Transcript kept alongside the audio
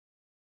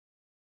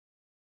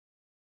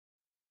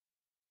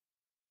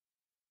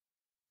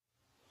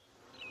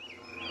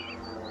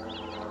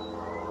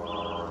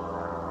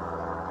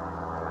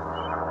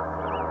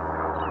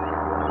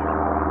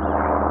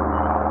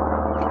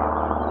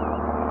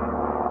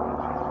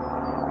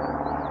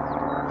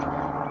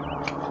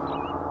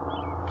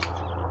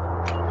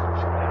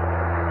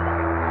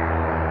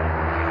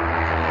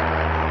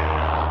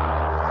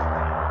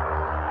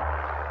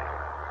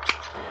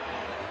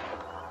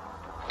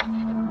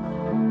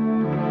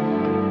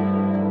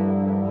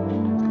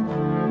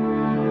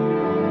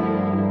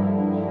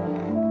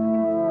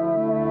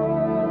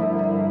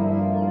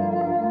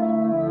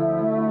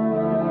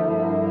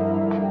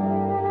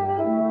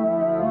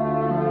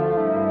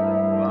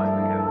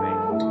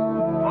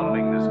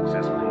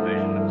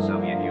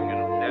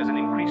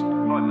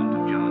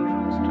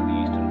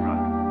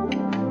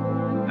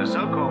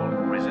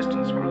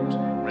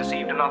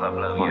rather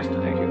blow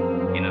yesterday.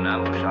 In an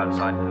ambush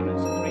outside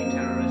Paris, 3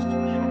 terrorists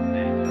were shot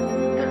dead.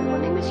 Good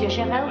morning, Monsieur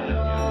Chavel.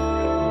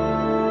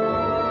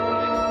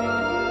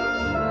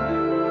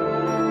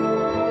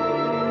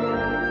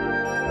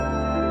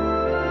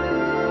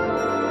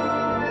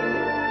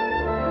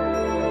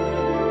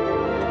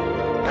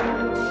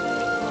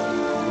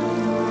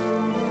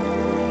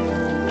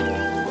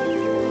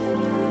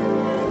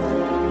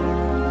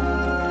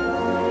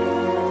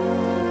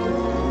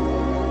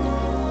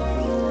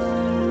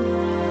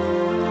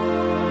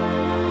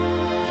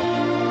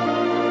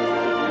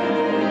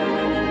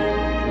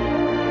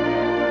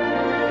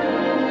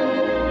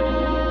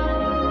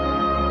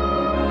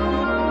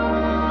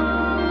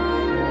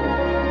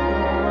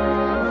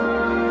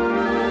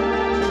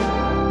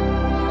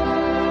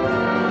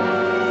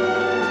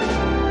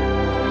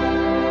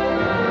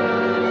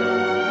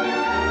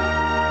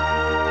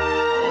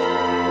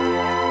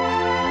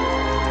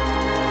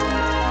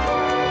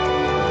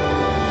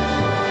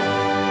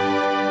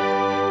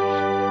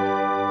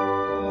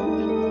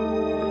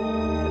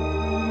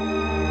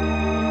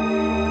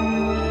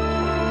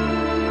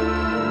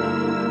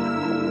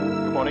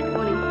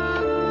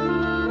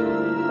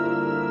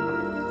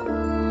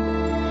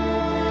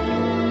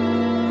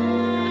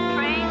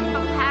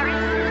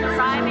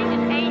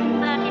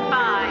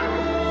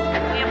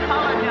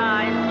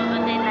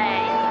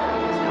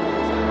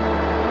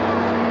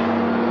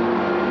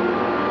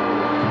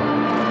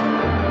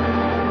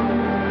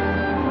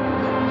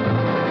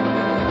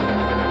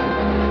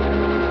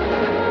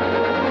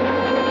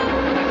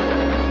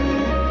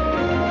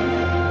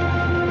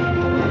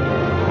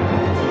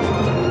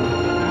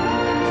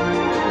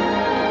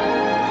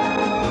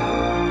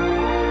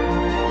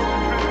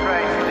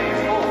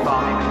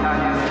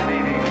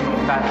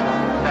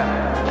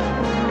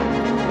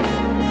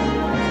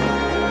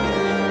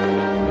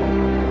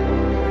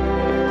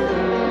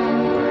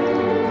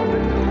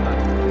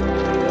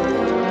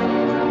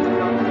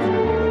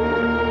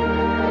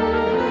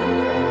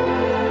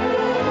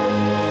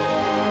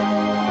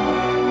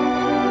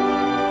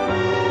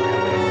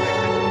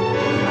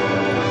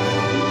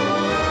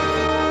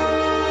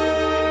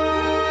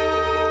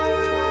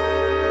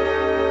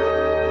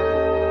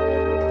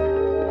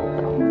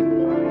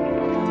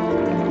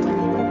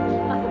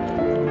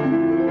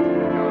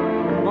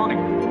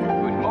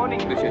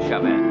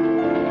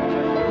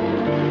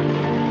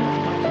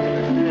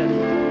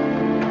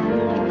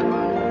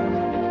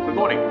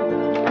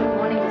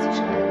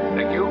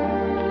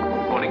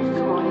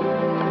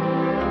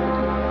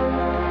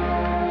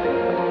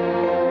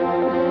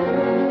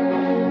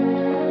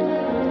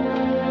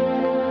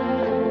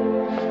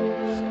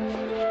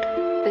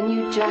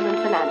 German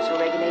financial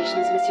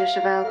regulations, Monsieur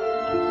Chavel.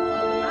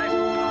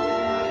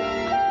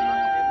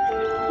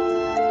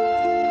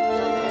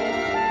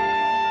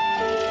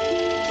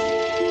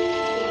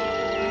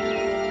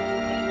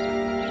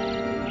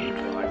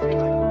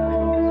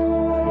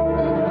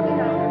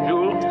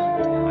 Jules?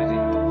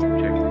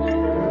 Check.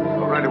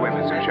 Go right away,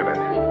 Monsieur Chavel.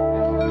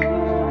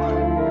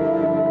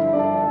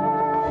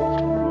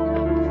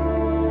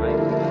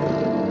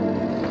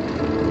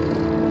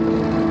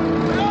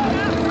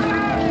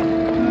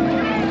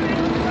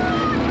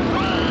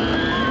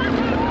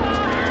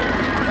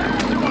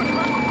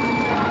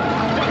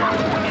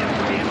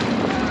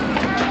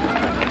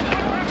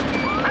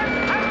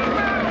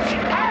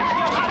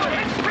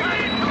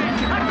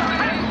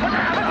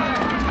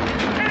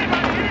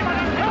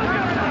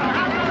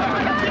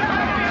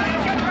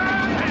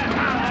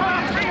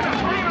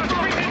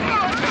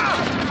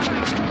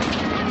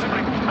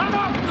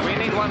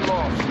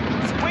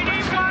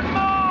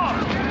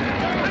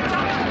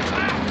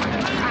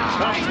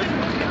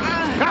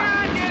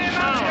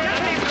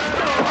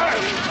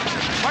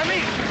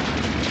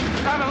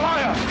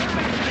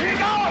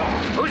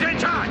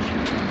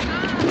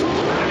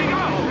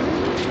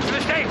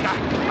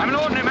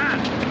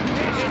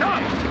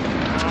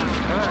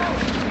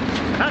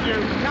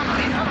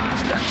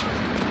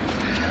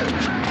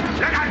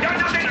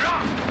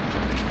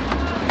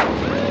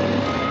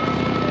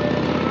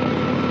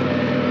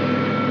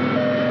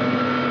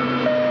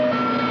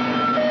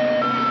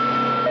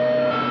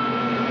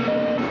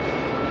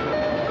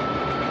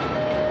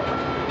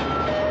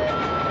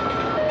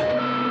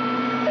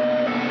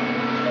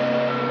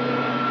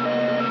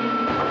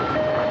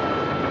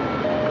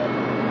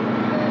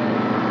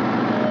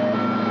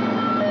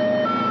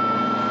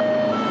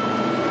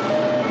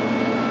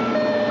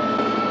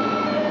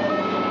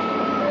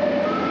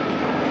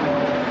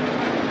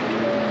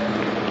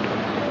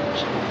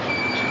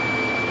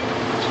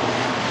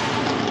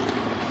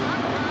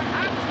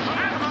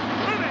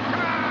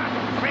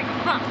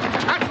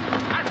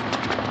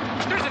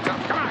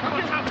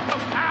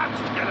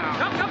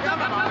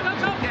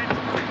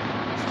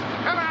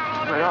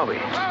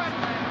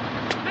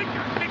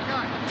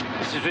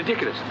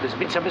 Ridiculous. There's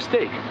been some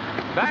mistake.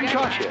 Back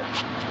charge here.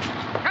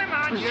 Come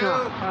on, you!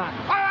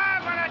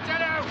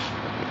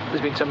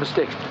 There's been some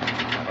mistake.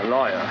 I'm a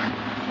lawyer.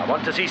 I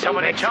want to see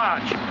someone in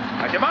charge.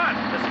 I demand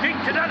to speak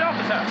to that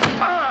officer.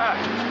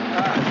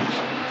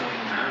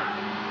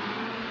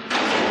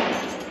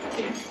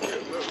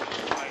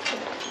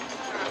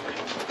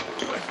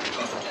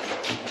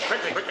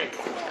 Quickly.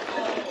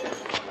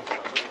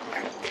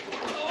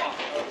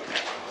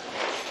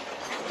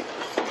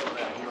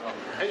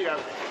 Here you go.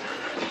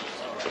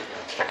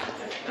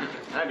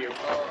 And you.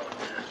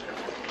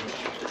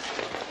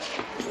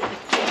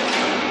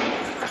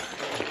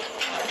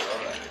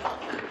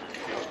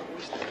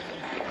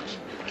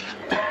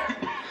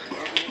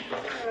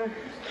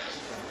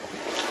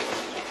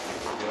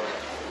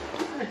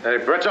 Hey,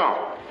 Breton,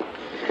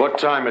 what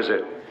time is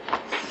it?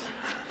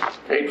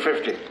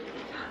 8:50.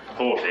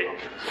 40.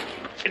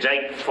 It's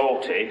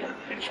 8:40.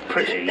 It's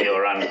pretty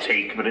near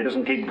antique, but it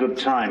doesn't keep good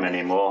time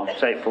anymore.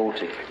 It's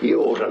 8:40.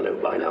 You ought to know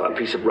by now a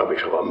piece of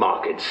rubbish of a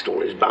market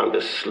stall is bound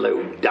to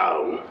slow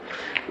down,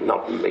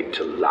 not made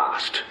to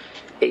last.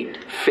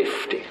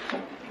 8:50.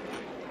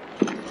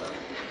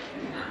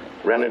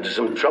 Ran into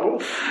some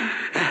trouble?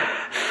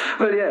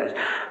 Well, yes.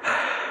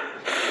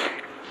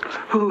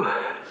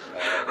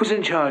 Who's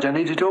in charge? I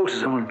need to talk to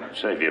someone.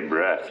 Save your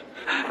breath.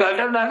 I've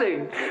done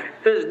nothing.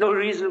 There's no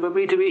reason for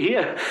me to be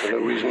here. There's no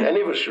reason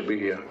any of us should be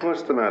here.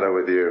 What's the matter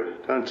with you?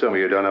 Don't tell me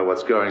you don't know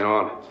what's going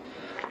on.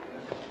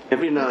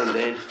 Every now and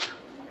then,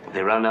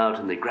 they run out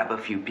and they grab a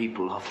few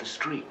people off the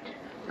street.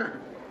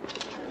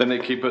 Then they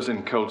keep us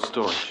in cold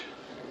storage.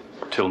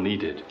 Till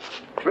needed.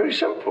 It's very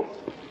simple.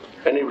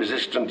 Any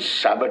resistance,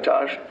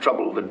 sabotage,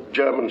 trouble, the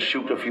Germans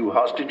shoot a few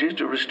hostages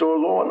to restore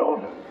law and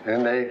order.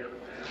 And they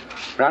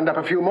round up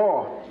a few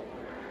more.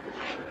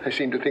 They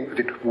seem to think that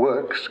it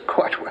works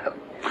quite well.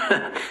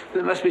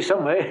 There must be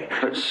some way.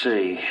 Let's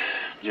see.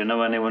 Do you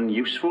know anyone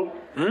useful?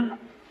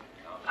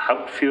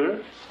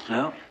 Hauptführer?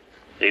 No.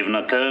 Even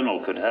a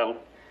colonel could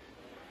help.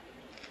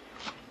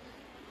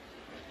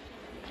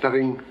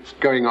 Nothing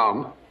going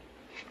on.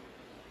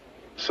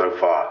 So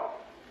far.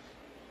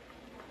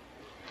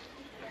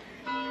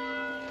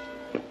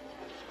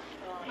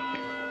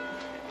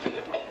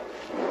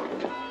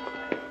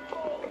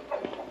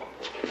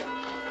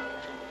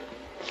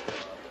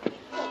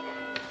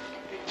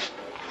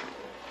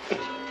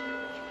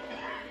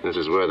 This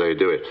is where they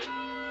do it.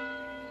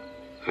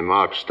 They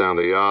march down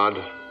the yard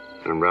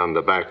and round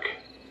the back,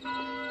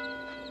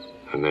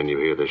 and then you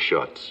hear the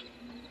shots.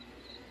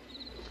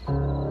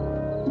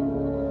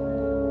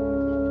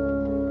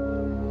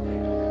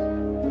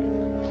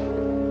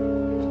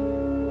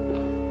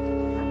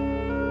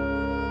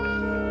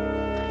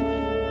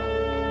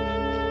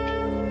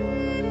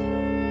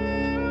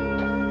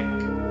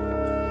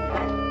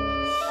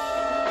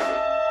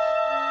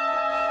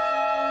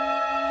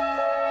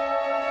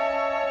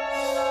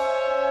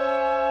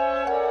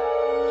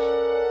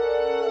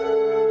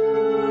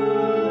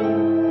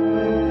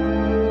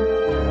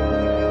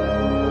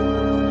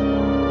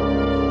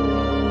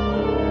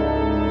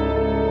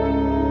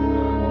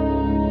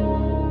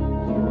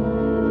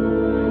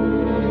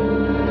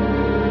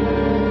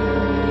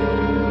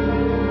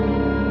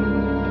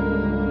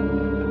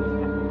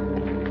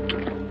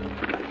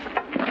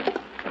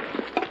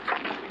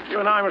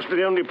 We're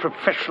the only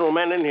professional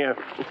men in here.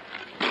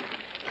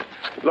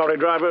 Lorry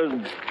driver,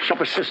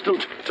 shop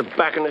assistant,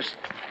 tobacconist,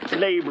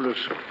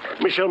 labourers.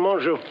 Michel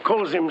Mongeau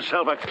calls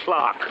himself a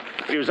clerk.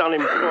 He was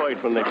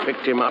unemployed when they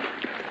picked him up.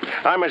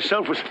 I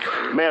myself was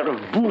mayor of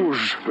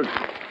Bourges, but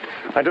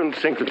I don't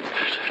think that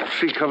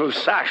three-cover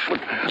sash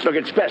would look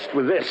its best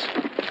with this.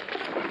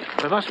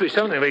 There must be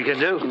something we can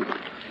do.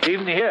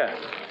 Even here,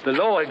 the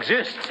law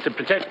exists to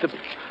protect the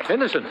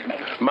innocent.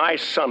 My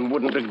son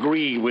wouldn't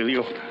agree with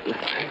you.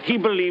 He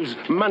believes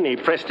money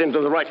pressed into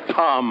the right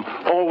palm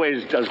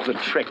always does the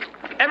trick.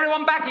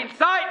 Everyone back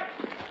inside!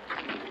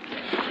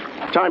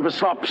 Time for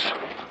slops.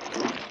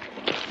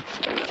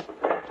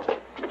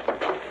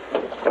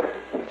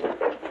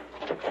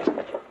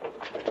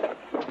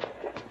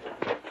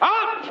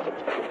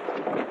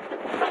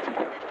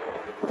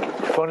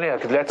 If only I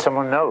could let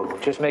someone know.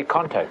 Just make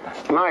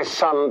contact. My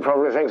son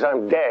probably thinks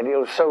I'm dead.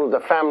 He'll have sold the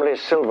family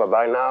silver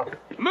by now.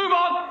 Move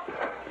on!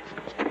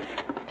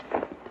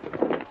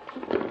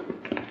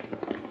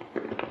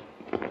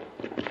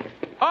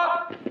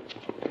 Up!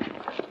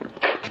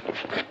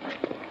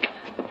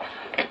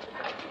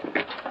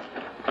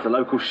 The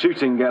local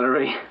shooting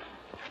gallery.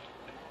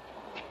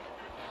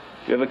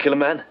 You ever kill a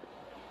man?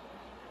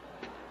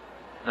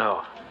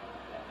 No.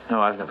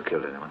 No, I've never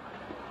killed anyone.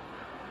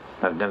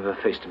 I've never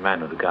faced a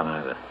man with a gun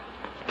either.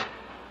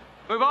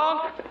 Move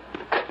on!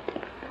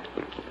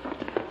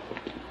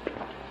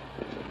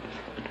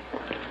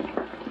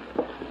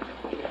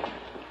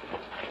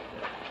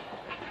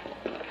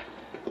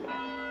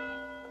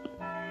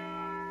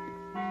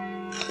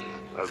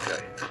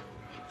 Okay.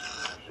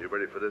 So you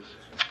ready for this?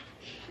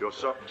 Your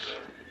socks,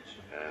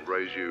 and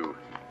raise you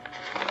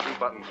 2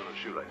 buttons and a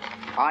shoelace.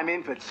 I'm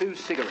in for 2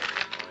 cigarettes.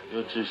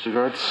 Your 2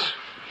 cigarettes,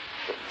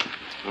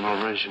 and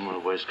I'll raise you my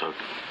waistcoat.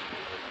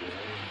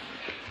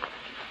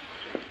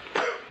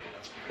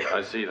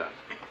 I see that.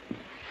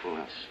 Oh,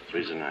 that's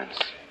 3s and 9s.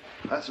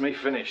 That's me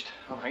finished.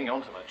 I'm hanging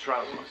on to my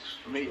trousers.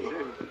 Me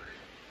too.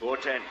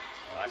 4-10.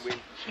 I win.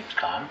 Seems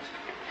calm.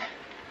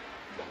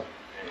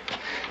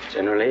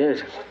 Generally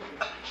is.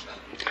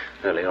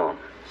 Early on.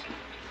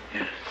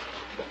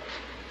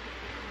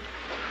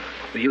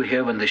 Were you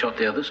here when they shot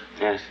the others?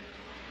 Yes.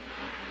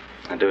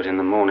 I do it in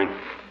the morning.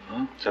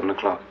 Oh? 7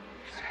 o'clock.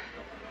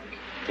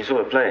 You saw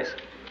the place?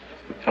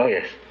 Oh,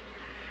 yes.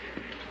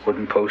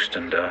 Wooden post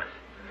and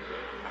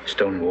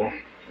stone wall.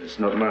 It's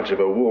not much of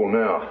a wall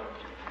now.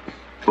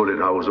 Bullet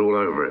holes all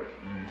over it.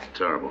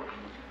 Terrible.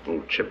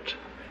 All chipped.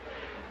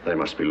 They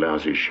must be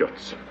lousy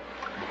shots.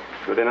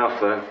 Good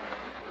enough, though.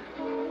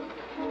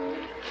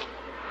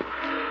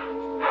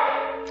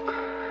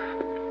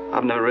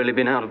 I've never really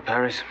been out of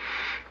Paris.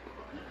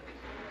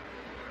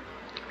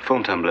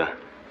 Fontainebleau.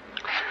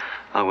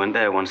 I went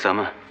there one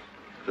summer.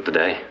 For the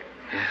day.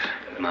 Yes.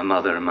 With my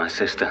mother and my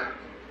sister.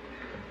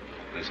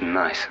 It was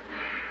nice.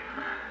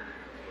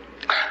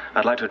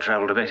 I'd like to have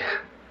travelled a bit.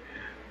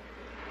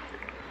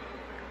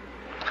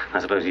 I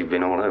suppose you've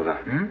been all over.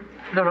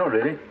 No, not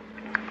really.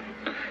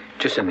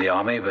 Just in the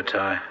army, but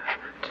I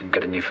didn't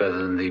get any further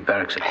than the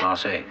barracks at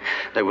Marseille.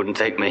 They wouldn't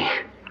take me.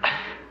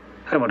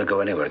 I don't want to go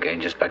anywhere again,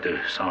 just back to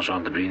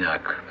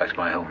Saint-Jean-de-Brinac, back to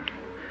my home.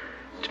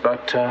 It's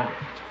about,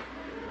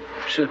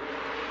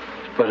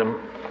 an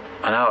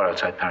hour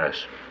outside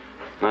Paris.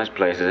 Nice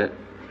place, is it?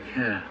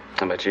 Yeah.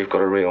 I bet you've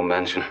got a real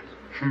mansion.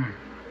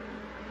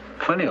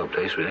 Funny old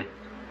place, really.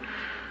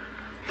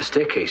 The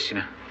staircase, you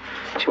know.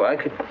 See, well, I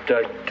could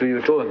do you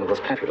a drawing of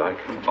this cat, if you like.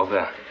 Of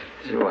that.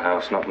 It's your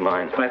house, not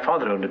mine. My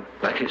father owned it,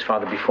 like his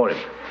father before him.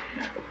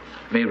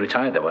 May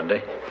retired there one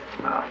day.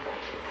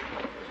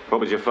 What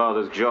was your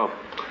father's job?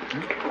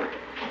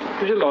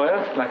 He was a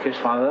lawyer, like his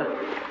father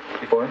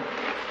before him.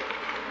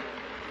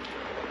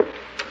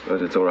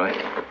 Suppose it's all right.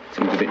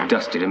 Seems a bit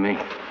dusty to me.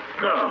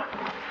 No.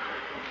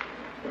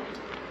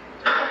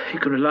 You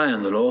can rely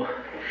on the law.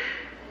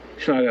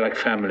 It's not like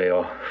family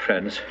or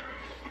friends.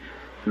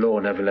 Law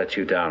never lets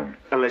you down.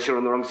 Unless you're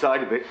on the wrong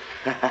side of it.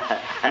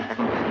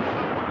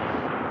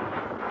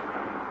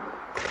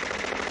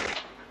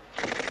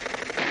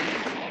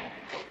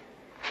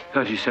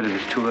 Thought you said it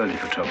was too early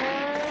for trouble.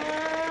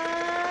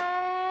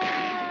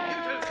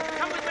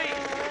 Come with me.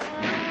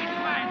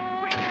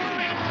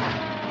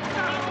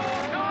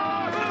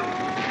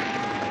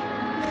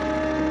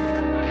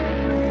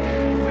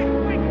 Quick,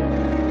 moving.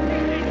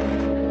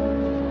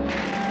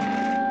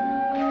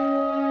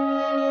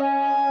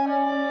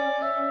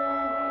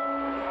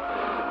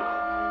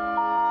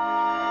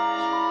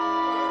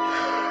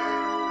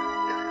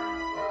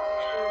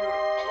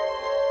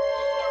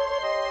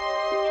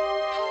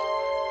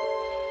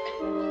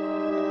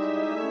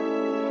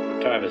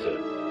 What time is it?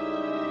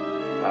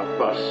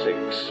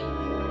 6:30.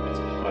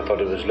 I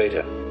thought it was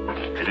later.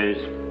 It is.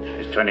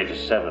 It's 20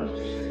 to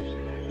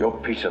 7. Your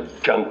piece of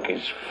junk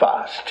is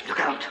fast. Look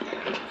out.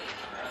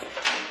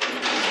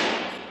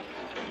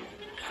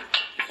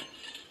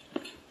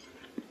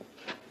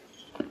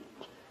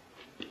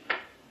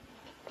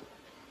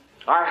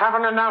 I have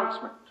an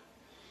announcement.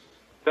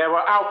 There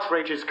were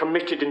outrages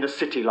committed in the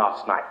city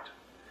last night.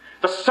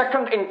 The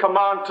second in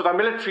command to the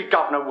military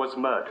governor was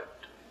murdered.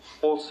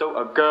 Also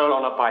a girl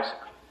on a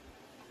bicycle.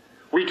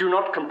 We do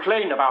not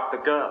complain about the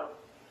girl.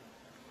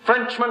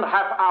 Frenchmen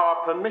have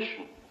our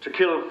permission to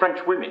kill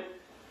French women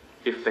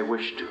if they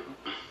wish to.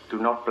 Do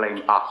not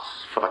blame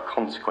us for the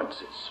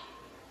consequences.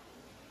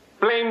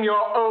 Blame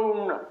your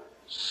own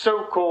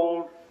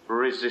so-called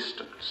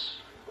resistance.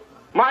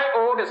 My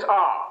orders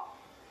are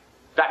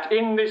that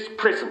in this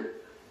prison,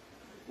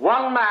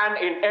 1 man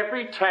in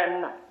every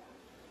 10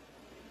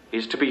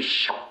 is to be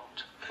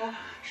shot.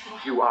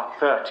 You are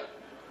 30.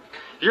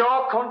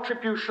 Your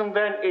contribution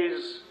then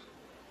is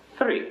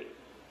 3.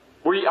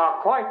 We are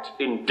quite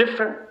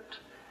indifferent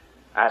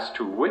as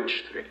to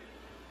which 3.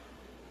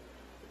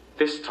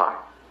 This time,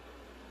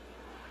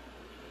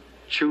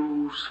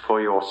 choose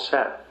for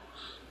yourselves.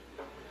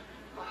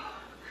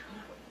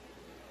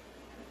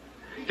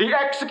 The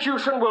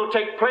execution will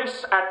take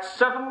place at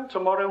 7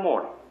 tomorrow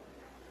morning.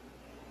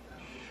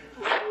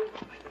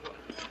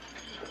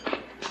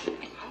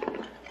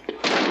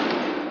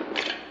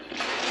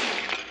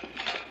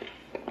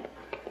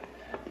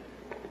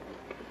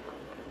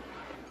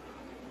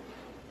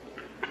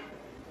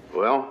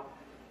 Well,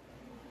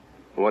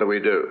 what do we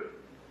do?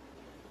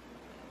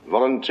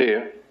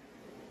 Volunteer?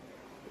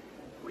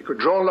 We could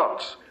draw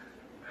lots.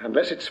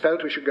 Unless it's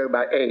felt we should go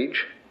by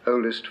age,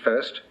 oldest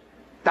first.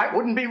 That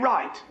wouldn't be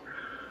right.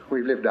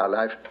 We've lived our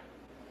life.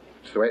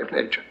 It's the way of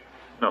nature.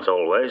 Not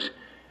always.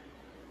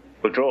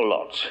 We'll draw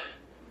lots.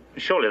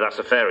 Surely that's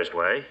the fairest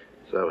way.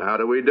 So how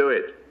do we do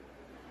it?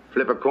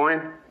 Flip a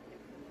coin?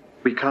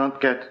 We can't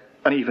get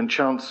an even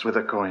chance with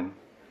a coin.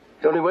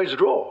 The only way is to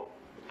draw.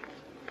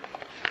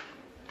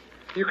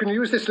 You can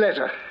use this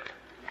letter.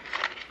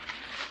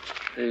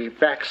 The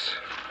backs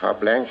are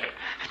blank.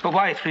 But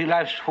why 3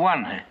 lives for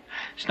 1?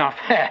 It's not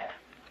fair.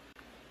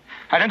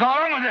 I don't go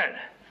along with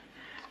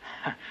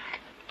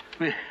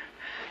it.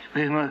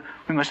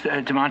 We must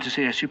demand to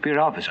see a superior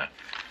officer.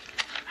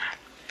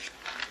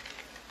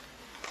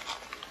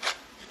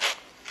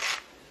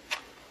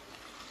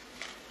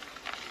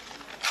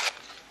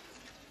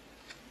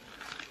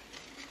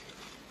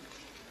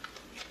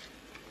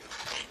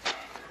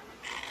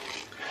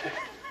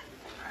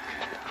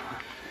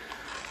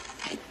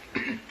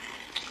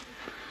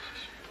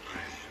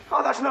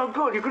 That's no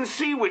good. You can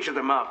see which are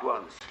the marked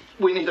ones.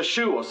 We need a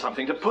shoe or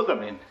something to put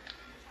them in.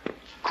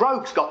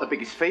 Krog's got the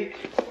biggest feet.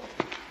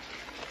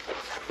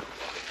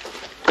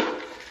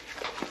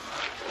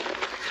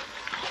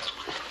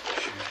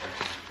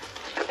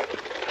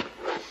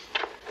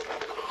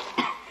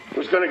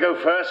 Who's going to go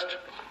first?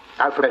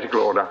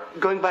 Alphabetical order.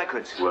 Going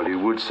backwards. Well, you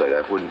would say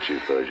that, wouldn't you,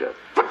 Persia?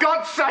 For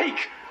God's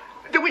sake!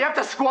 Do we have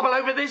to squabble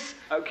over this?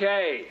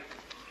 Okay.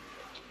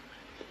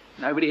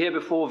 Nobody here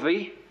before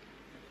V?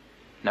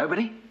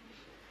 Nobody?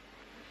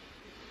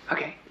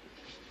 Okay.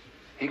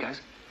 Here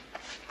goes.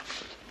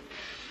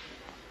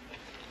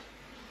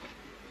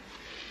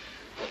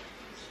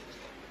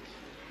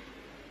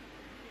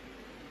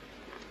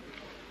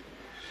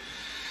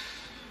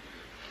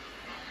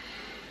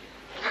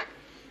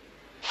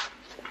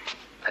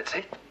 That's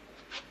it.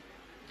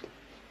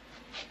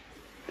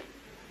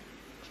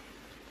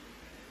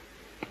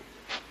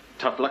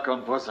 Tough luck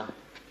on Voisin,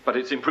 but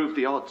it's improved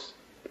the odds.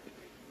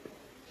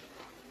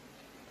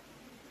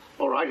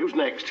 All right, who's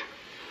next?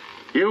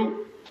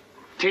 U,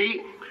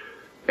 T,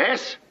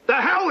 S. The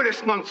hell with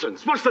this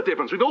nonsense. What's the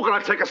difference? We've all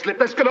got to take a slip.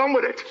 Let's get on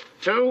with it.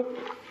 2,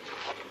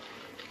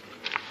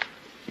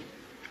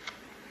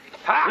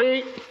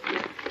 3,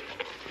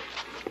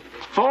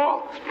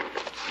 4,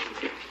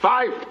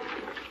 5,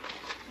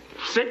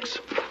 6,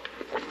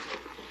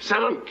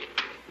 7,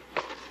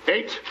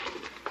 8,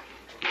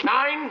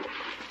 9.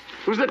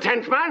 Who's the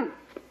 10th man?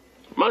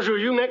 Major,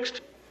 you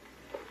next.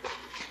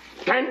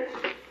 10,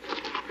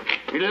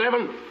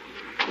 11,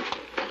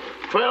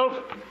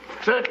 12,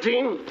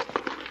 13,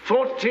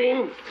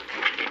 14,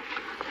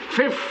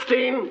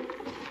 15,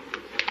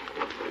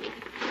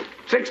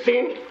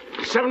 16,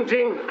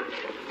 17,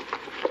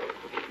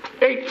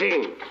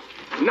 18,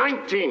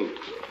 19,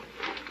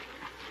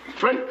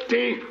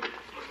 20,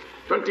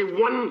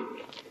 21,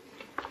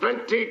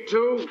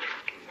 22.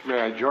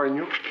 May I join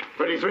you?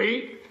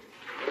 23,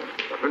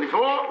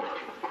 24,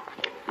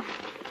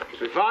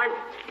 25,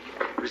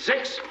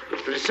 26,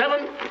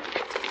 27.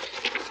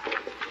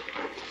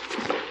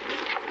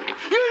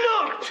 You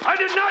looked! I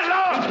did not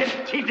look!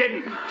 He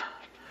didn't.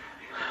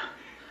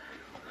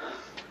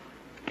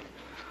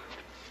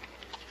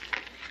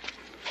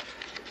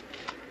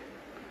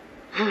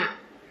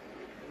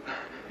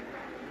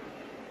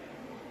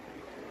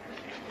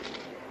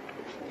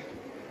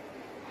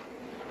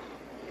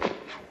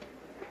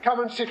 Come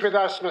and sit with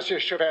us, Monsieur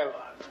Chavel.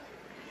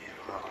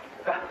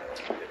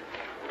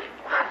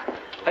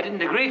 I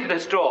didn't agree to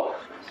this draw.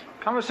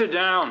 Come and sit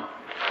down.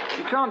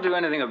 You can't do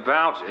anything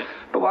about it.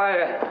 But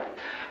why?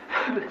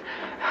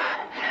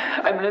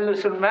 I'm an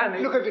innocent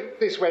man. Look at it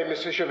this way,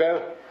 Monsieur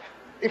Chavel.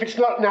 If it's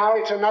not now,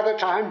 it's another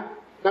time.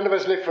 None of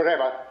us live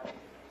forever.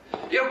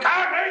 You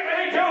can't make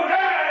me do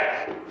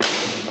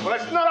this! Well,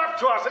 it's not up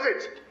to us, is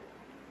it?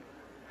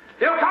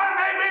 You can't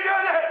make me do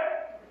this!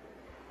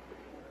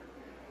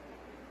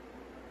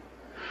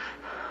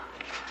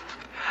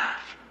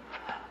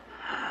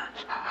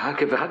 I'll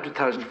give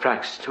 100,000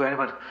 francs to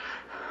anyone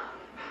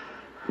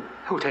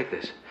who will take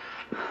this.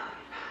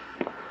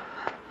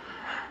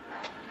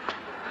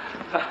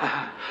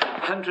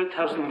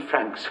 100,000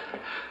 francs.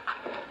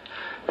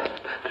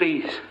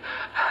 Please.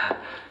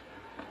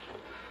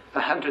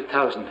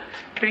 100,000.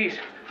 Please,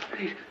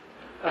 please.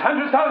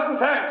 100,000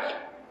 francs.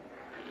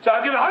 So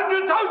I'll give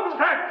 100,000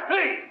 francs,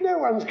 please. No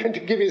one's going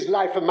to give his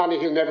life for money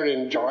he'll never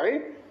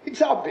enjoy.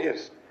 It's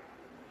obvious.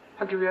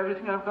 I'll give you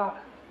everything I've got.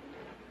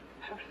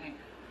 Everything.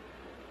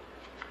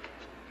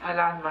 My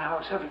land, my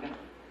house, everything.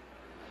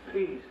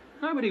 Please.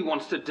 Nobody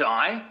wants to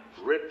die.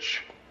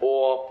 Rich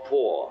or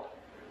poor.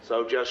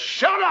 So just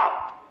shut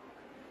up!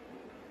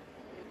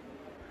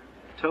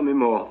 Tell me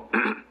more.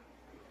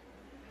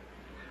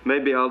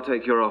 Maybe I'll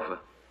take your offer.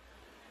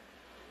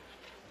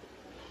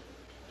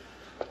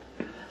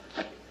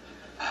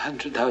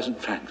 100,000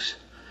 francs.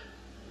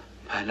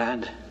 My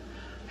land,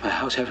 my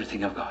house,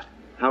 everything I've got.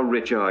 How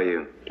rich are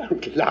you?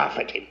 Don't laugh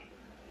at him.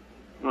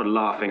 I'm not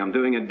laughing. I'm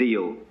doing a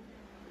deal.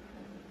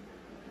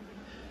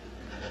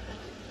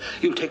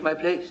 You'll take my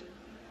place.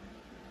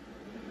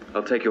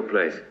 I'll take your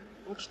place.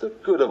 What's the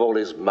good of all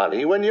his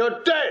money when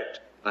you're dead?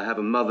 I have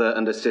a mother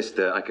and a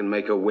sister. I can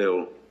make a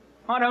will.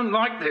 I don't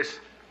like this.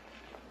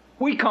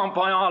 We can't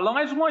buy our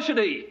lives. Why should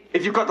he?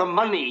 If you've got the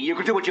money, you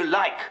can do what you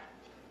like.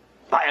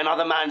 Buy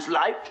another man's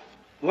life?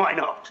 Why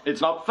not?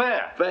 It's not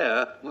fair.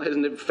 Fair? Why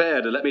isn't it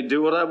fair to let me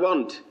do what I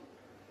want?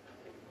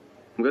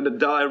 I'm going to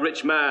die a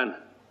rich man.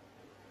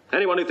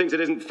 Anyone who thinks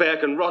it isn't fair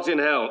can rot in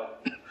hell.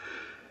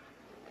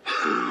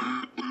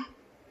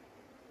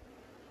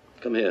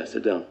 Come here,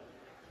 sit down.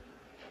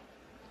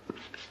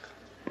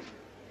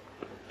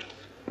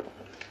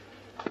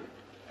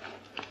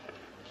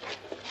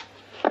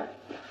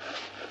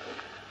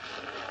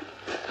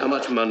 How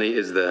much money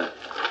is there?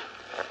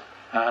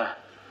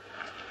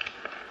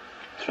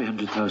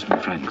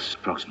 300,000 francs,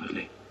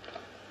 approximately.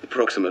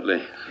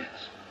 Approximately?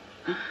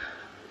 Yes.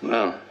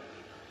 Well.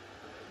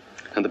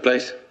 And the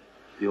place?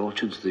 The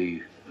orchards,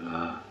 the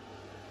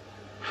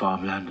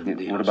farmland, and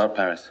the... What about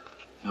Paris?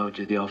 No,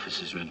 the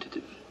office is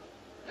rented.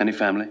 Any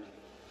family?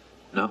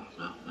 No.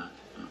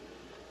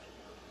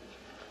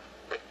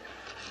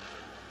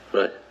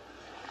 Right.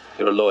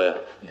 You're a lawyer.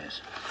 Yes.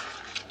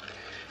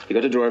 You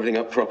got to draw everything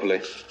up properly.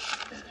 Yes.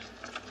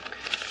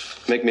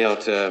 Make me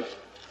out,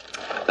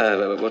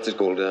 what's it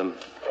called?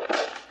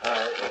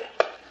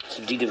 It's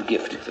a deed of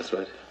gift. That's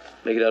right.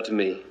 Make it out to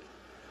me.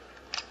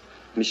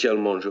 Michel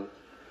Mongeau.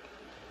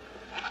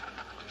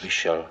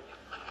 Michel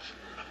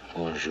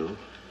Mongeau.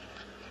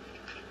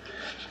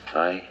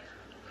 I,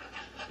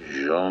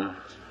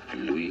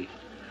 Jean-Louis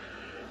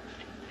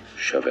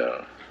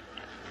Chavel.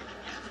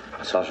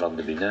 Sergeant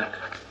de Binac.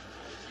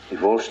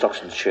 With all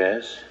stocks and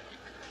shares,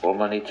 all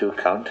money to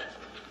account,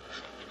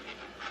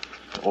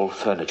 all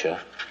furniture,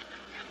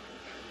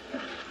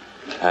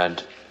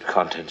 and the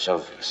contents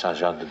of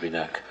Saint-Jean de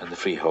Binac and the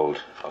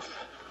freehold of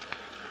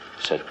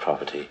said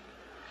property.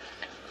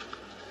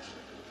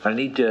 I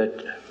need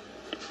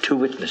 2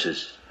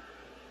 witnesses.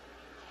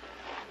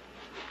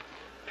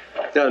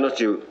 No,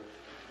 not you.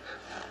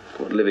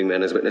 What living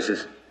men as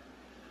witnesses?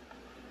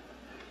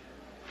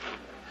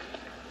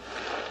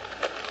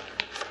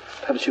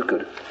 Perhaps you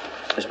could.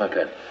 Here's my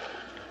pen.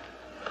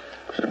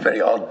 It's a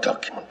very odd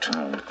document.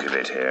 Oh, give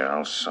it here,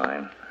 I'll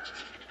sign.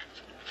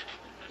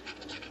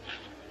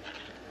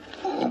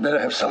 You better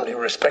have somebody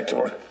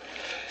respectable.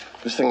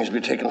 This thing is to be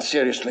taken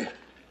seriously.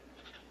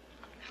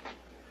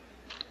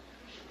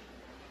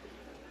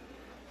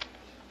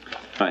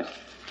 Right.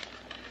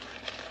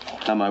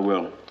 And my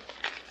will.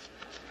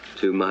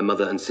 To my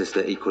mother and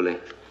sister equally.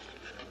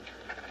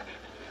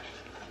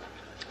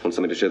 Want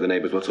something to show the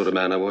neighbours what sort of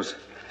man I was?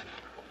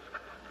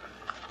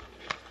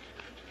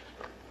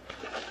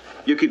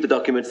 You keep the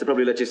documents. They'll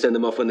probably let you send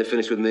them off when they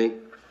finish with me.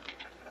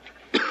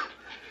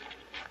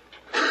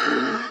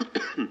 A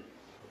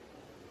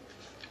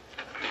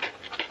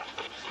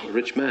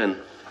rich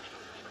man.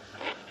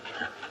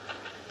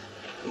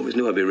 Always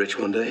knew I'd be rich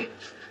one day.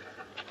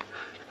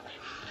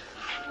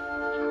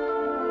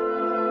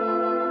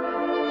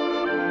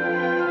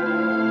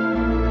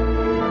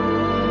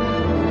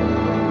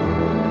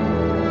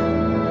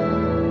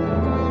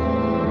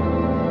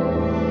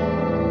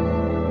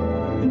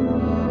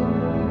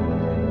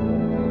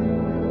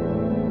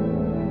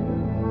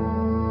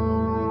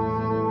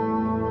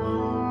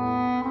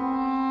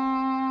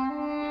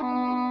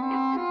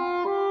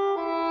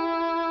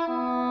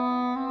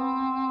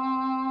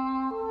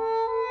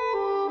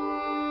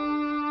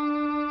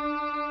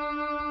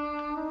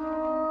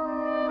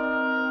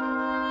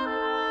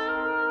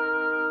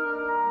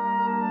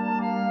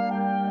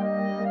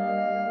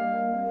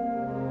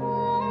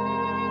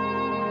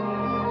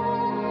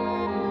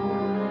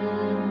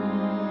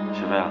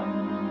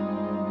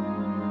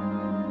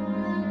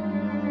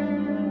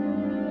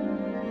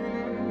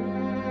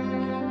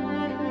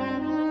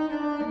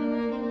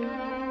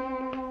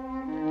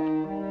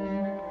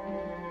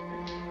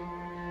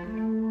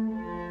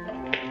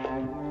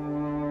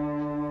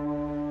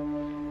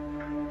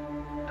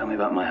 Tell me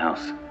about my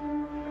house. It's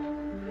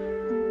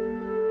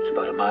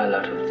about a mile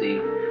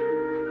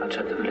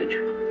outside the village.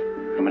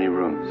 How many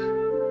rooms?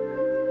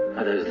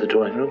 There's the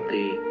drawing room,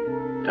 the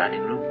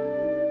dining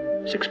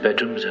room, 6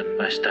 bedrooms, and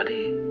my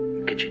study,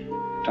 kitchen.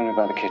 Tell me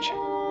about the kitchen.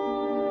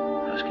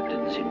 The housekeeper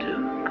didn't seem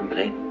to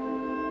complain.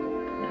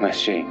 Where's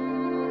she? I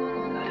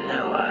don't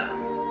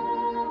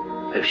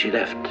know. Maybe she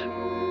left.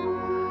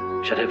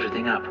 Shut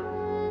everything up.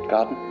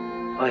 Garden?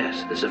 Oh,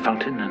 yes. There's a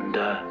fountain and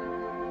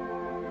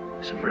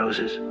some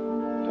roses.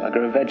 Do I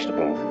grow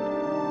vegetables?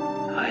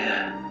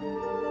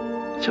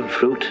 Some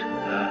fruit.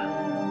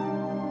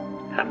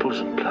 Apples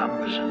and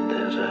plums, and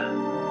there's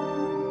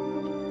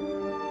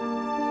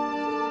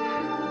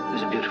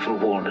a beautiful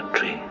walnut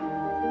tree.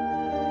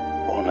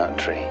 Walnut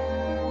tree?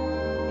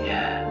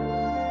 Yeah.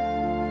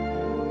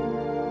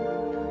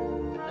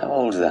 How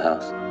old is the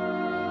house?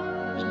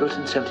 It was built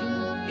in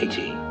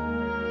 1780.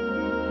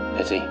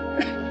 Pity.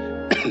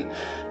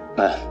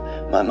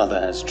 My mother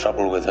has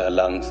trouble with her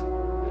lungs.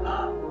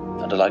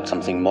 I'd like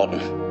something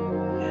modern.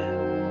 Yeah.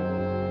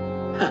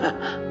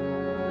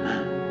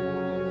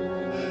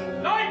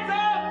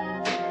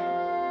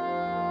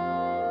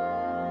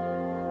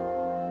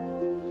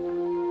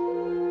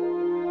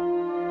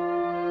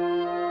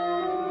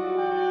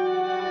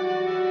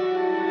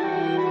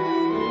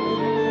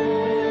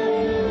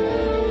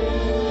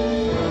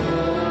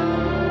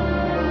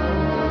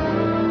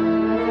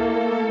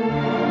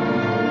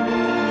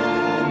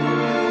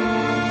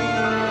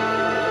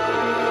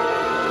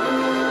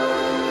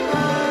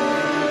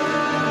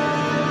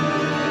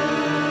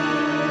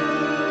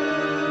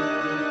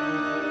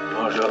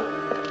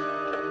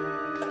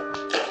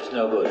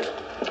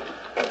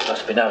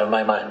 Out of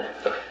my mind.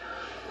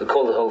 We'll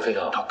call the whole thing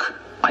off. Look,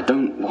 I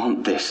don't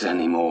want this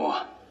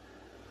anymore.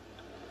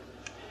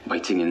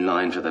 Waiting in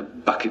line for the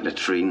bucket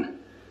latrine,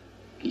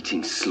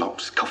 eating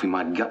slops, coughing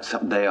my guts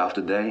up day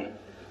after day.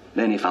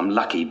 Then, if I'm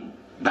lucky,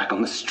 back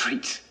on the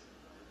streets.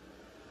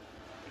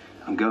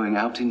 I'm going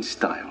out in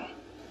style.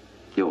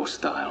 Your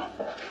style.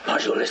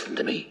 Marshal, listen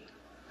to me.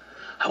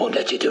 I won't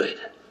let you do it.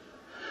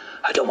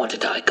 I don't want to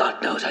die.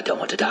 God knows I don't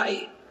want to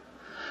die.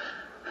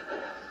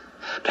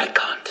 But I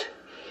can't.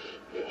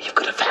 You've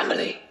got a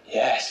family.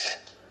 Yes.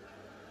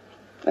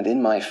 And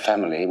in my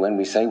family, when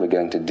we say we're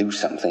going to do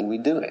something, we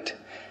do it.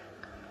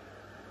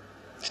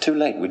 It's too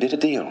late. We did a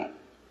deal.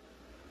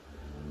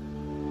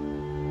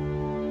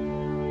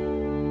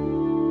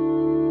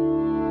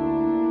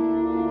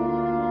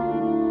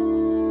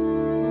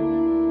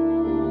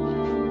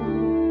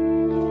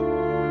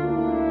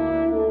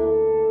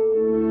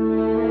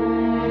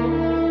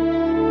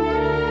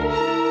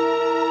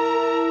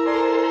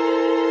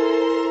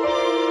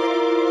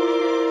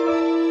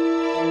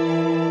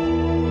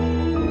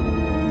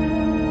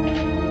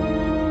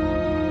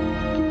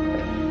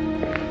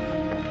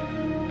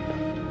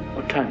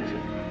 What time is it?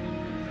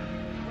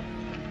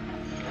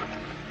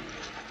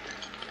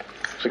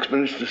 6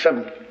 minutes to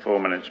 7. 4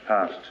 minutes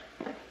past.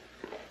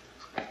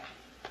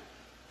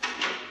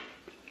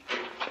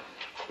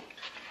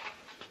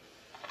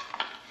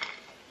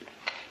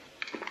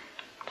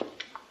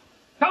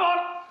 Come on!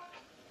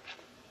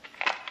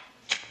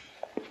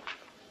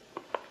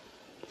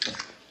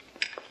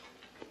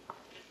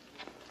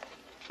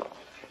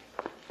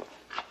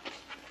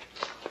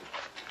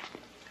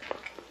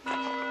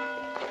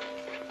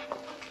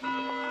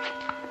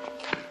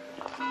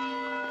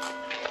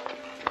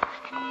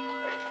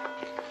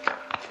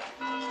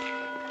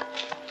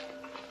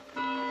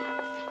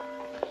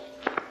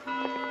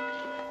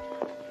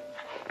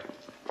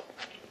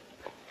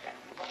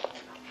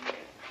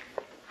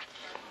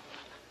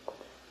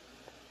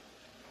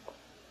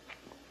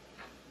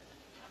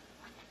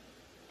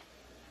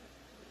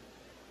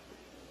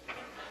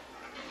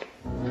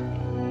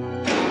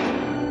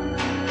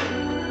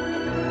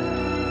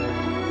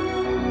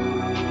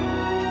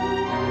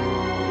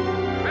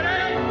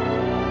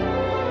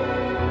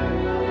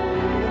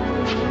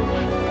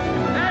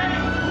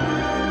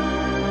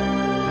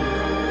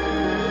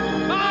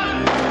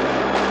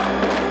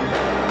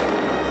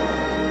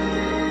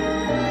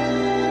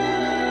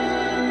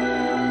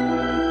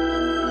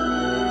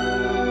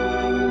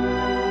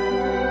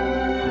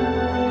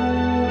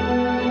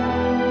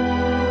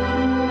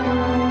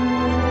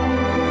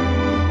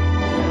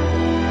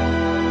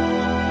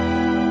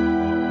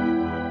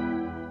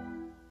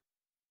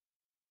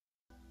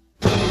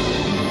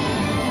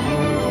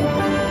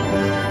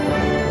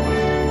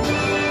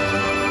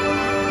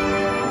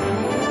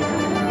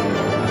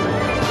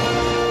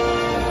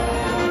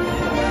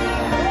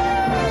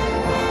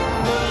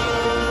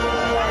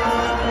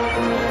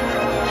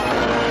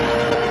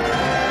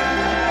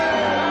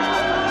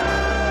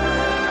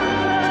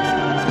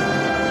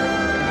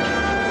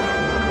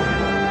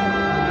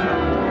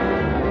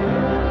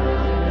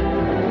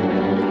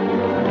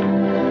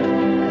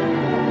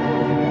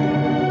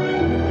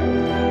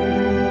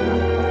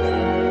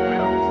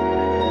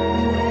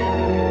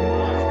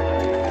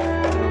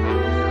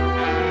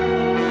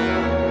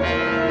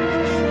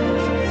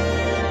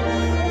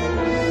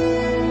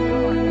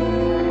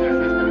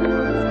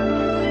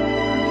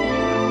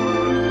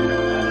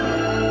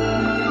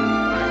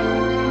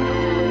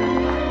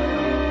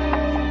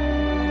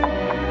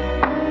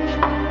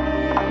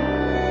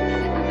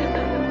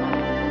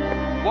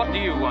 What do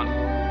you want?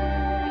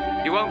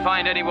 You won't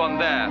find anyone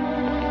there.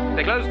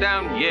 They closed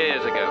down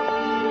years ago.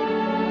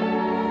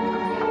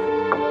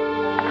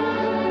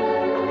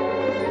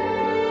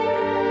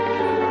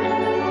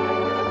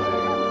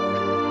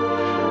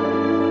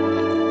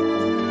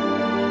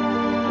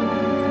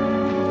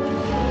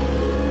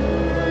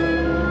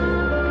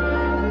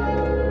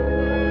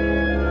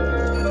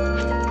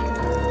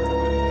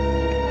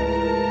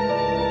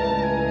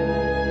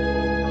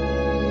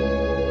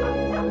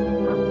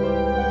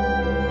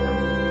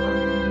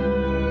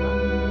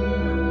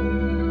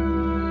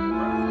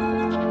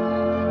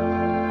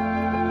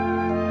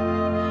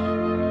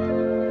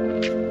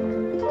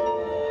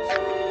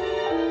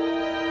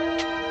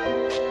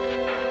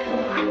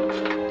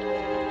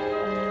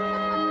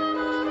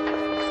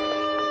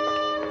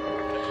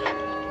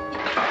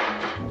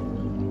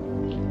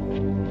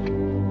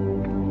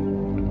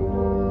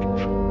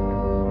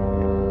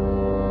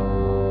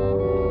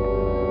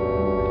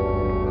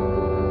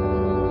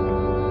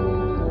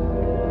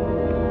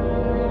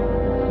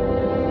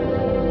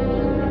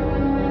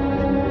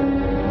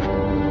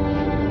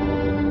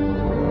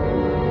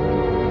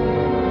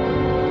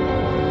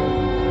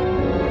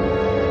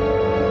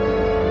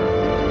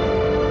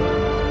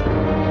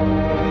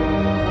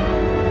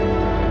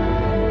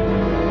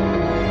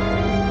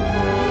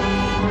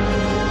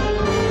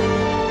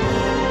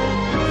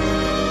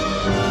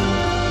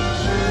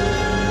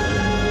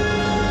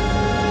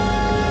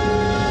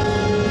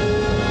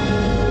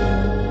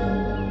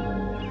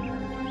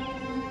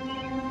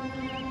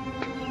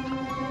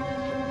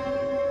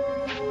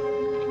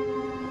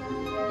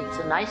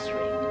 Nice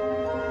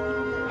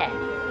ring. Thank you.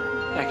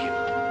 Thank you.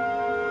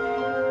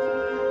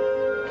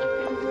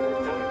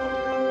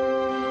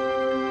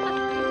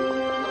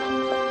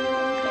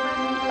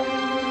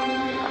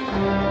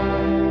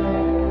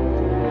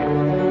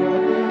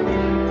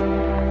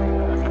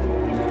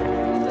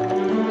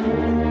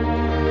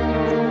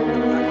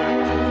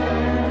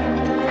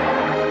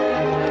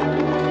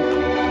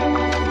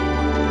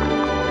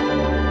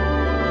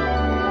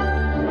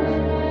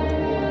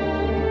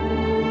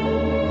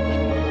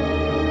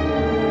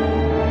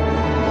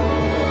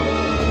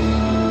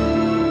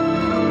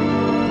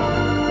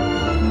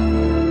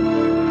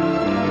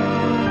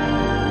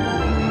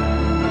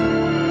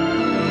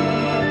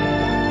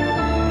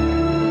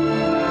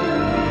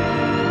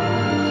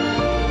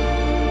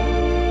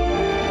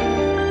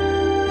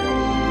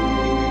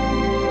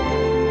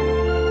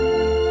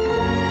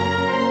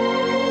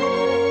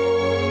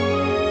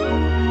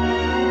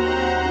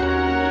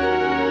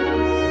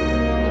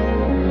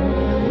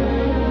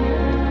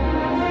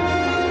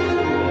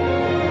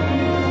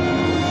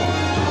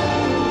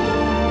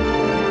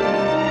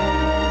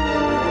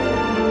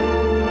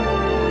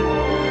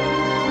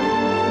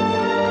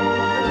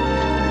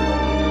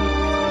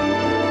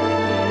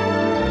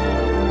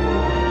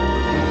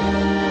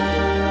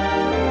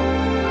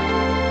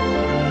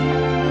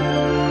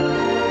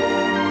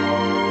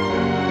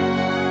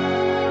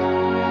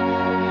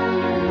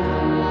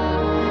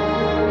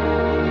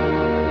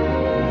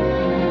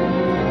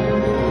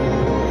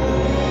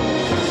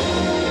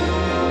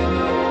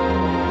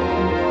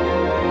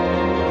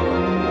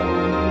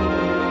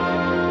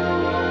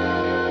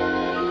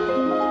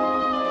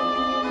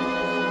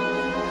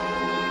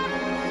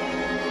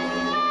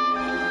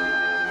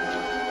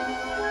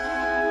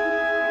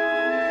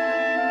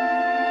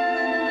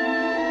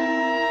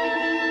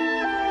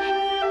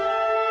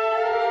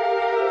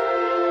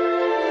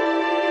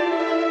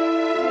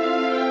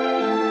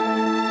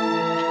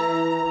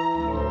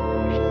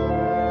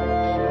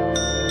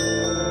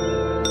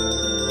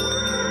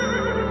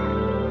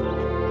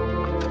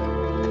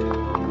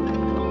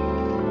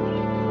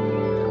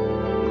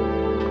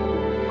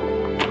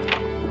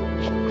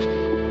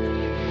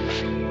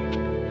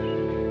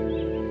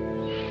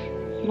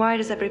 Why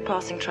does every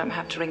passing tram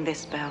have to ring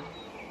this bell?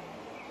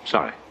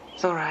 Sorry.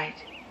 It's all right.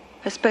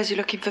 I suppose you're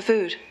looking for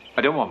food.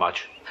 I don't want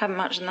much. Haven't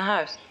much in the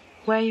house.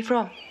 Where are you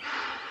from?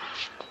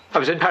 I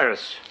was in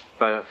Paris,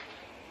 but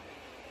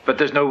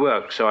there's no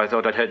work, so I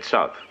thought I'd head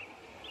south.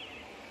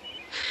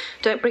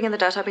 Don't bring in the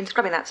dirt. I've been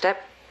scrubbing that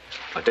step.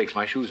 I takes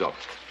my shoes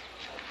off.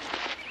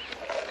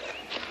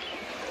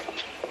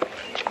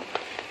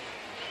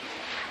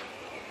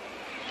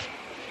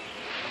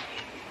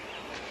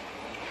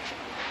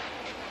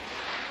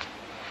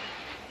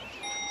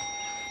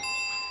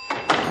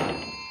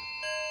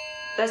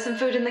 There's some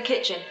food in the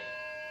kitchen.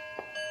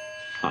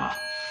 Ah.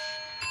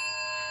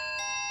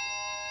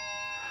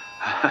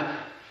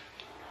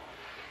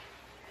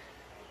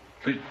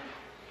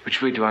 Which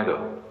way do I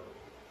go?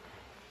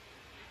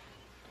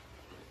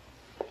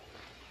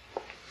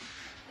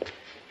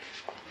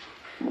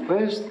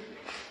 Where's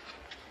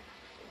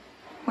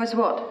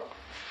what?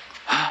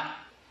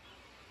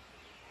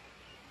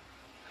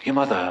 Your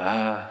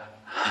mother?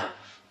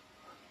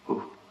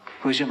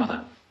 Who's your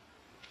mother?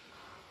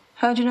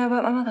 How do you know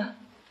about my mother?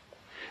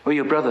 Well,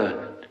 your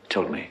brother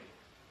told me.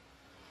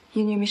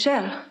 You knew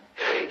Michel?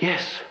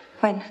 Yes.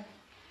 When?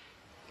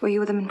 Were you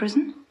with him in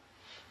prison?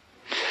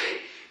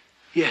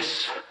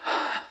 Yes.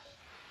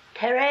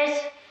 Therese?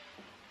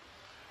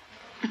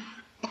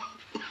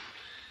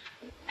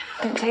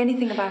 Don't say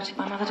anything about it.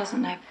 My mother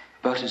doesn't know.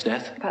 About his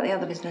death? About the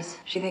other business.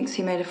 She thinks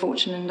he made a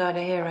fortune and died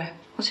a hero.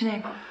 What's your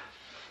name?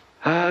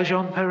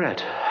 Jean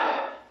Perret.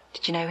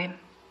 Did you know him?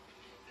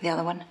 The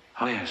other one?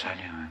 Oh, yes, I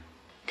knew him.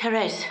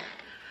 Therese,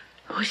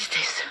 who is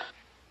this?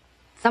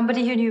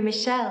 Somebody who knew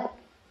Michel.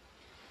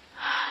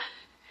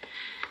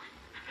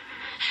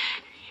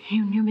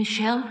 You knew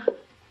Michel?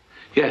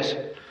 Yes.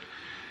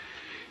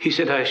 He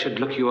said I should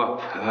look you up.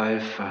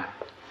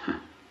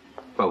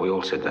 Well, we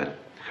all said that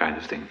kind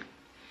of thing.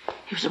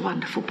 He was a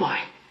wonderful boy.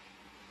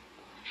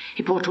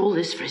 He bought all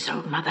this for his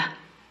old mother.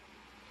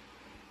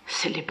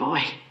 Silly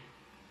boy.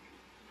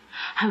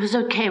 I was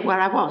okay where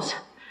I was.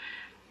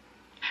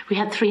 We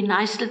had 3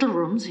 nice little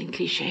rooms in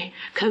Cliché,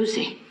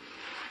 cosy.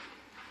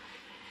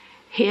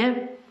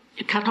 Here,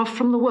 you're cut off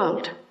from the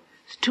world.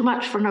 It's too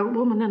much for an old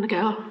woman and a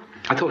girl.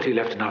 I thought he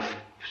left enough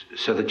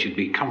so that you'd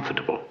be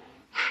comfortable.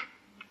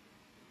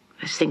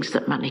 There's things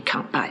that money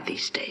can't buy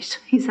these days.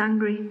 He's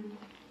hungry.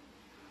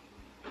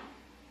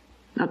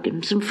 I'll give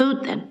him some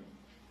food then.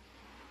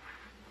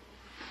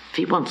 If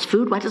he wants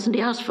food, why doesn't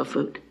he ask for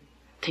food?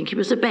 Think he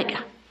was a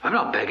beggar? I'm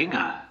not begging.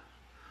 I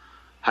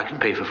can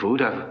pay for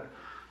food. I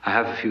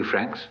have a few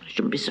francs. You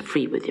shouldn't be so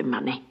free with your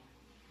money.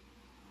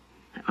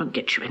 That won't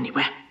get you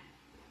anywhere.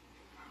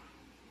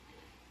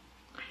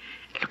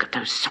 Look at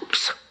those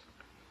sops.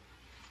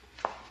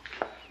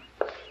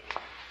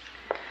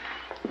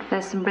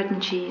 There's some bread and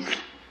cheese.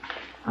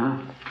 Huh?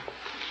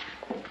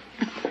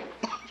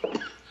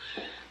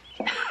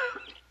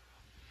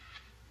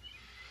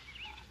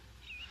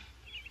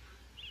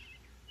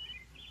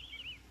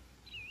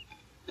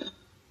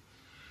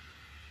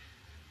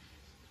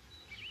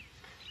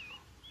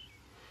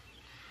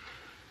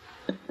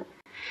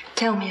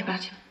 Tell me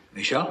about him.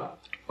 Michel?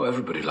 Oh,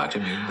 everybody liked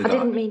him. I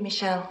didn't mean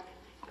Michel.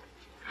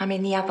 I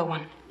mean the other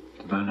one.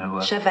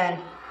 Chavel.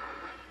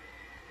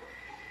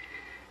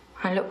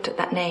 I looked at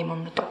that name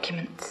on the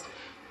documents.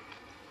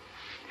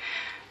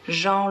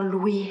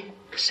 Jean-Louis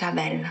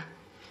Chavel.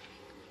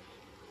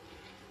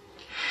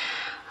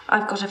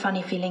 I've got a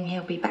funny feeling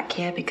he'll be back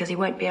here because he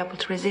won't be able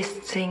to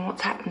resist seeing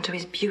what's happened to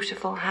his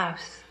beautiful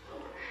house.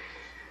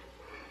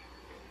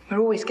 We're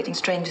always getting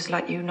strangers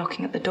like you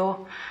knocking at the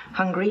door,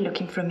 hungry,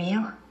 looking for a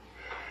meal.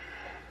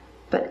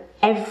 But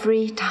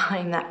every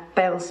time that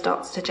bell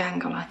starts to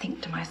jangle, I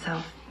think to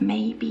myself,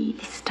 maybe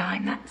this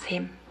time that's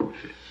him.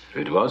 If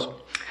it was?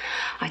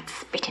 I'd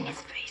spit in his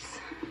face.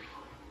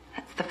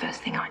 That's the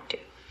first thing I'd do.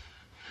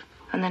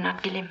 And then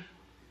I'd kill him.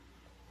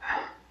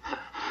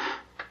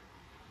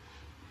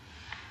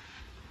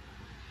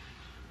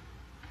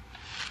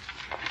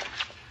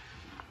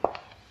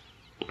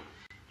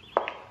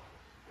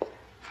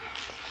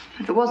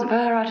 If it wasn't for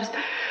her, I'd just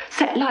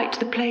set light to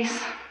the place.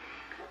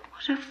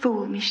 What a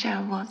fool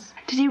Michel was.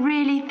 Did he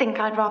really think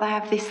I'd rather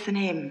have this than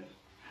him?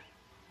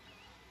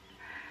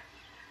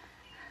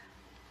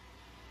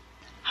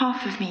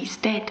 Half of me's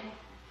dead.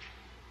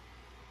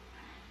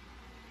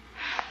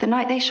 The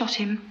night they shot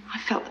him, I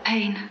felt the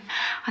pain.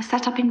 I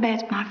sat up in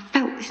bed and I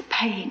felt this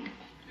pain.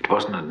 It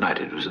wasn't at night,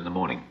 it was in the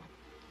morning.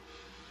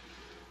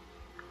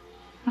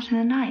 Not in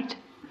the night?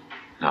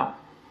 No.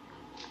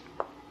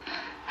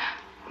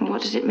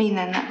 What does it mean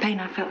then, that pain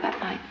I felt that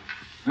night?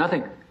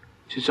 Nothing.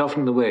 It's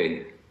often the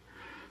way.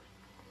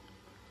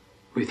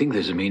 We think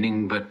there's a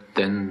meaning, but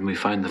then we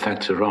find the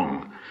facts are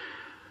wrong.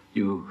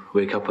 You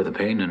wake up with a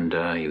pain and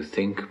you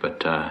think,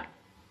 but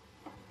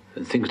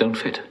things don't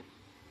fit.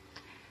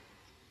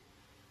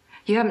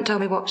 You haven't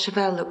told me what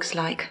Chavel looks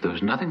like. There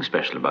was nothing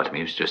special about him.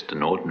 He was just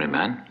an ordinary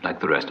man, like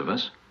the rest of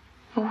us.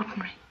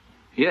 Ordinary?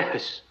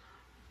 Yes.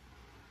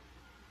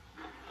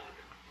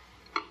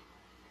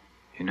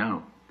 You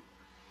know,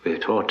 we're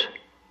taught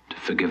to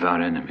forgive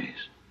our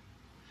enemies.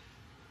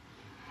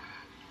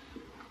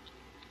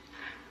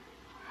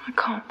 I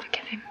can't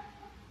forgive him.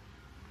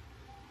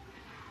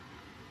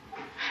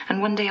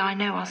 And one day I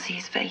know I'll see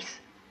his face.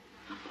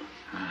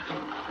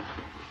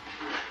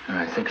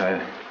 I think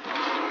I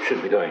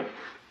should be going.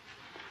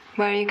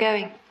 Where are you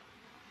going?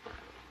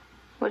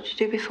 What did you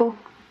do before?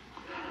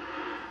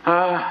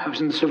 I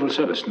was in the civil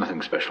service,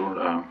 nothing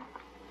special.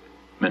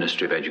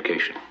 Ministry of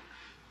Education.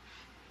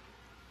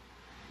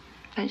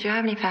 Don't you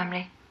have any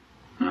family?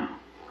 No.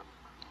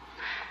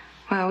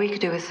 Well, we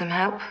could do with some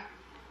help.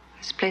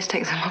 This place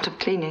takes a lot of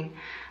cleaning.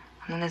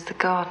 And then there's the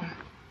garden.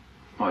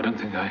 Oh, I don't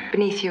think I...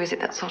 Beneath you, is it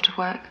that sort of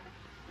work?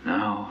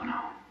 No.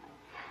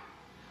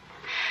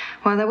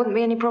 Well, there wouldn't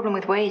be any problem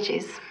with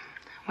wages.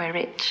 We're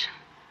rich.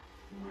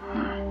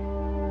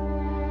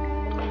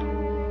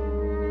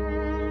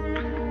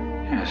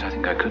 Yes, I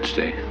think I could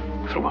stay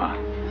for a while.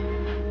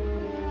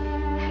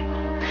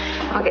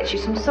 I'll get you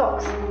some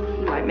socks.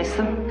 You won't miss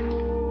them.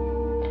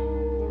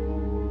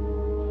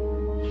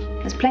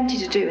 There's plenty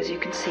to do, as you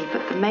can see,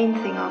 but the main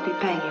thing I'll be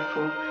paying you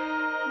for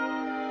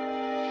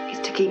is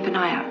to keep an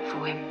eye out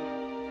for him.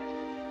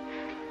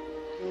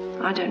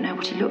 I don't know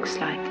what he looks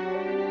like.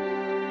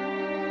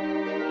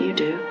 You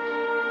do.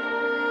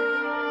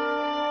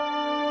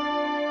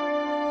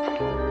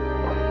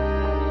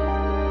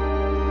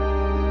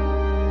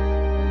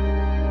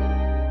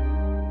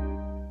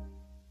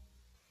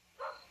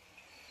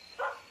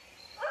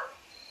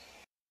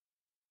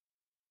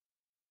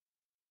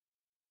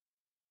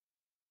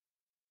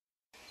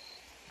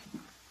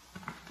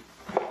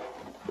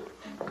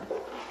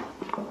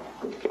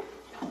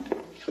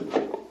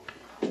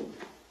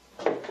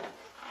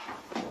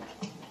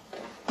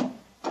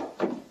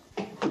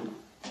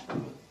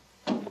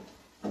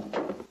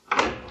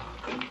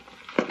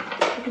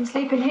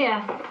 Sleep in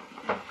here.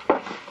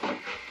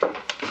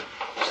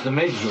 It's the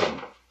maid's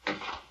room.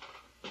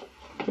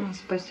 I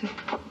suppose so.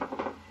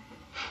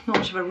 Not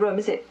much of a room,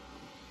 is it?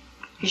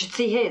 You should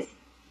see his.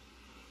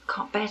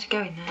 Can't bear to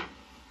go in there.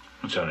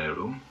 It's only a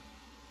room.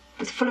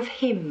 It's full of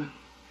him.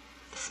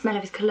 The smell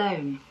of his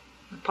cologne.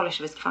 The polish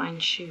of his fine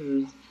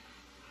shoes.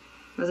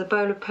 There's a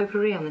bowl of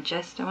potpourri on the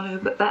chest. I wonder who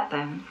put that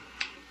there.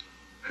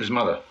 His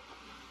mother.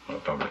 Well,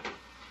 probably.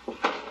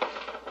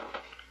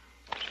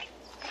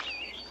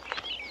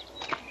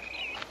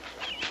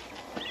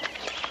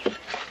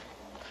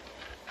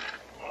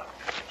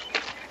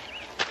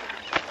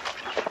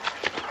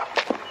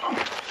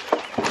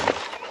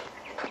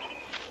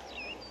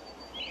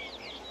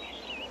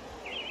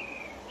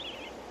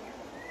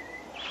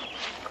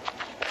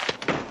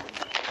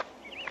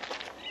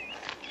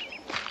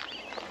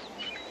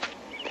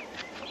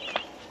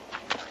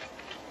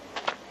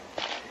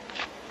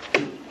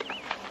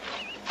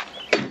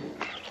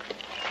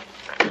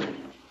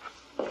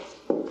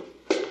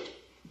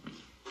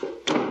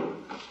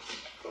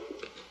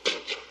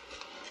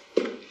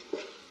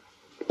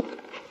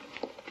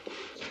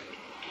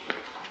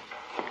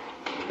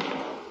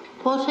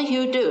 What are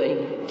you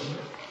doing?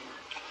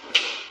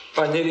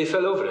 I nearly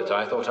fell over it.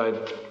 I thought I'd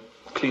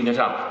clean it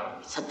up.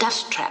 It's a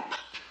dust trap.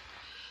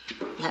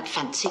 That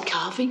fancy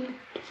carving.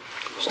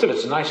 Still,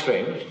 it's a nice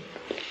frame.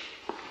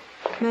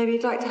 Maybe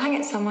you'd like to hang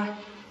it somewhere.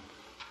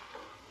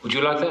 Would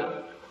you like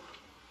that?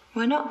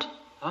 Why not?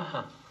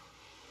 Uh-huh.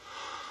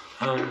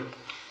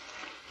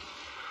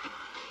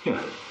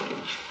 Yeah.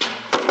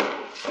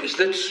 Is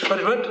that what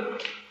it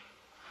went?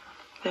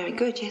 Very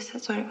good, yes,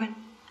 that's where it went.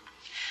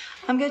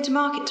 I'm going to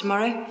market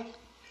tomorrow.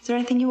 Is there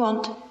anything you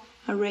want?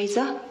 A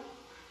razor?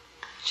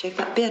 Shave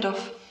that beard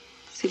off.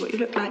 See what you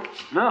look like.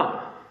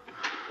 No.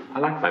 I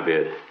like my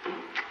beard.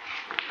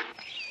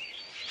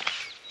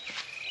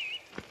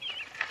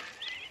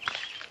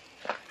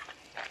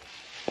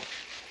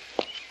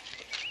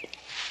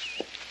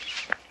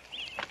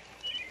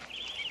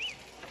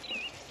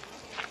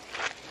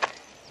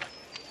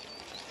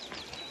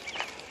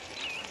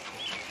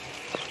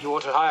 You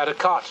ought to hire a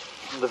cart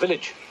from the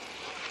village.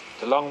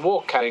 It's a long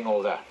walk carrying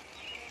all that.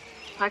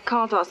 I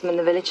can't ask them in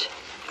the village.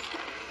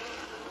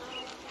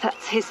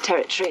 That's his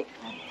territory.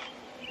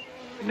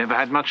 You never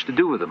had much to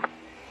do with them.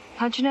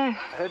 How'd you know?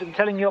 I heard him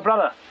telling your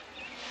brother.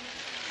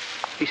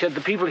 He said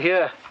the people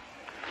here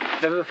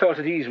never felt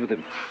at ease with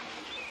him.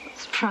 I'm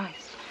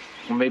surprised.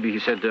 Or maybe he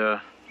said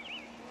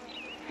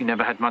he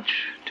never had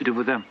much to do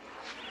with them.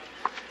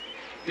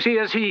 You see,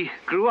 as he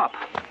grew up,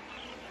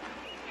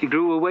 he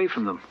grew away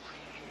from them.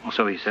 Or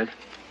so he said.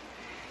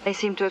 They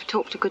seem to have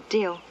talked a good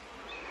deal.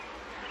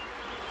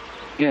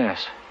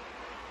 Yes.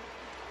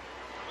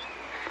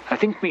 I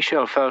think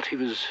Michel felt he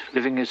was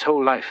living his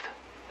whole life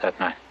that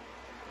night.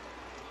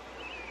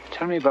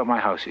 Tell me about my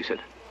house, he said.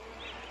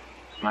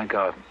 My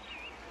garden.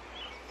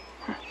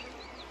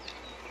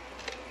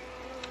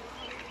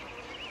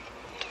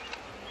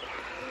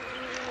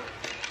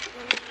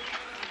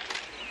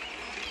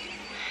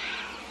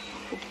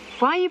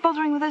 Why are you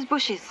bothering with those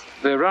bushes?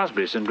 They're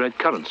raspberries and red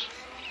currants.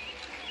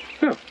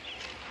 Oh,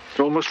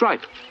 they're almost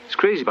ripe. It's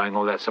crazy buying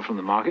all that stuff from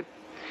the market.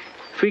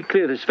 If we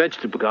clear this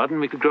vegetable garden,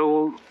 we could grow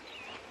all...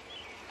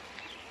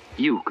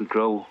 You could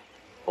grow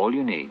all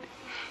you need.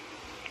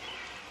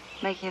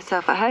 Making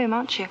yourself at home,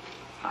 aren't you?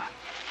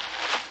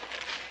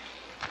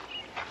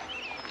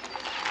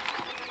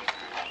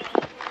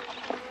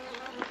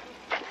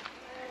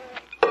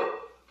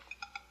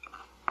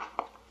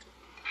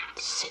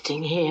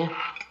 dancing here,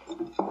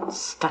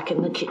 stuck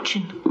in the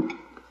kitchen.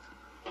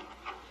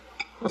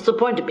 What's the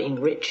point of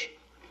being rich?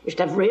 You should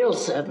have real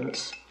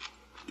servants,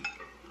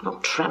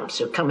 not tramps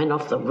who come in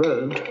off the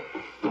road.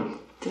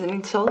 Does it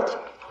need salt?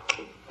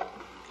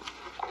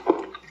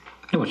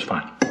 No, it's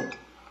fine.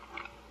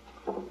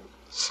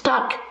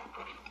 Stuck.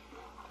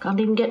 Can't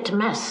even get to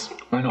Mass.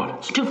 Why not?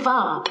 It's too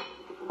far.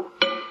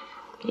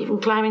 Even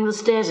climbing the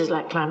stairs is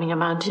like climbing a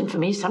mountain for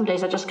me. Some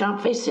days I just can't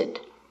face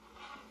it.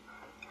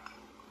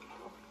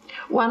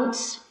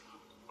 Once,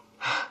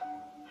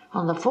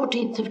 on the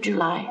 14th of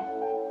July,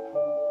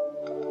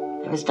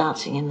 I was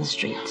dancing in the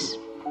streets.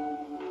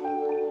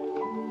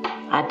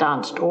 I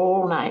danced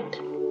all night.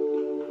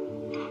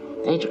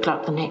 8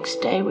 o'clock the next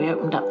day, we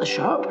opened up the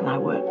shop, and I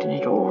worked in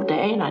it all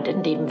day, and I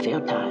didn't even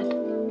feel tired.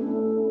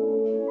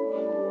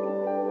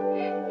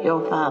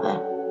 Your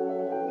father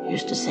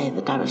used to say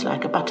that I was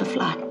like a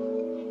butterfly.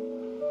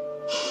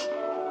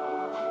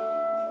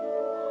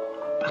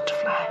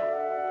 Butterfly.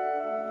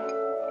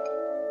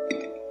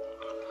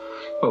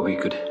 Well, we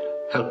could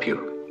help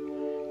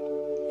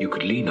you. You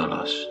could lean on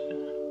us.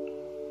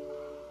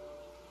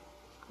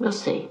 We'll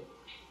see.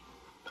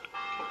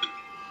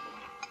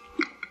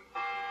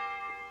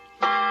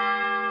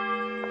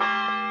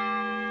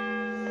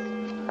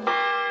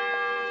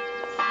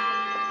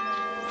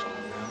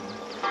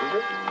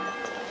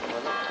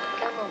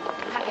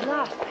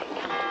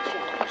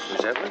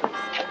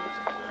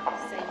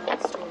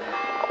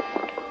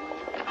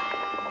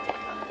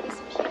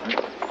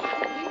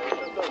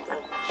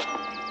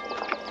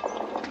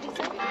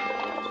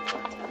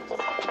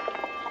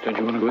 Don't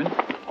you want to go in?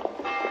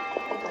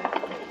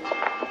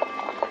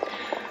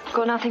 I've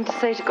got nothing to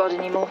say to God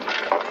anymore.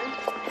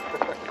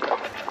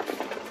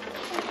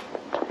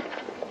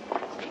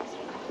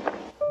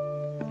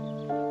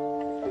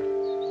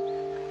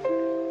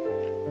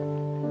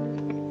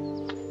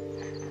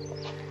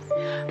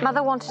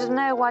 Mother wanted to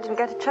know why I didn't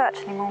go to church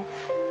anymore.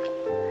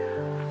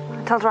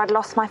 I told her I'd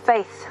lost my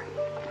faith.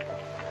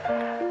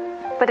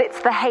 But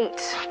it's the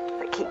hate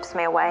that keeps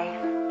me away.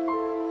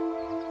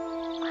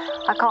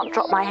 I can't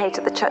drop my hate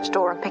at the church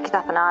door and pick it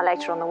up an hour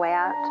later on the way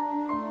out.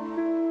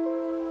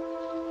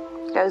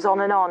 It goes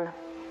on and on.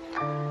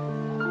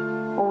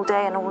 All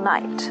day and all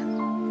night.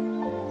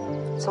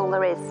 That's all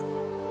there is.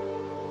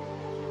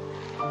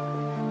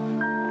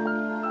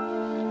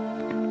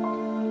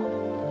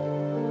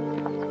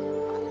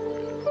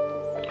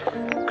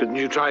 Couldn't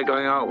you try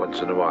going out once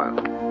in a while?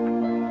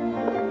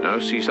 No,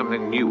 see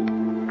something new.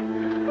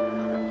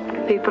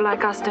 People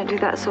like us don't do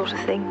that sort of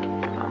thing.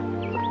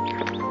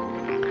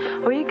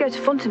 Or you go to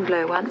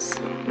Fontainebleau once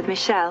with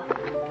Michelle.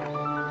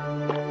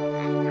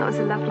 That was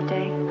a lovely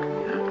day.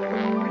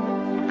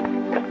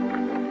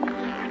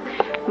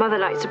 Mother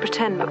likes to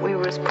pretend that we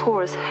were as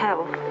poor as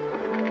hell.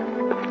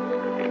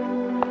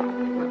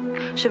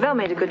 Chavel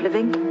made a good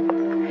living.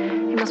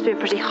 He must be a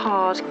pretty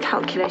hard,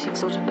 calculating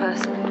sort of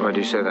person. Why do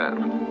you say that?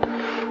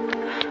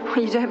 Well,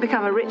 you don't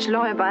become a rich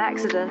lawyer by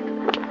accident.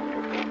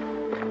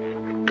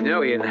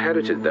 No, he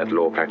inherited that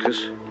law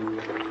practice.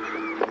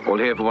 All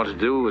he ever wanted to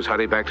do was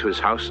hurry back to his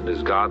house and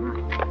his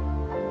garden.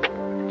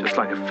 Just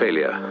like a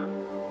failure.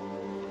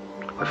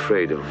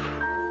 Afraid of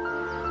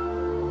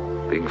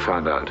being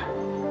found out.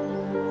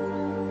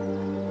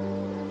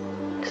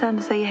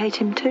 Sounds as though you hate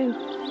him too.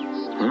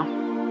 Huh?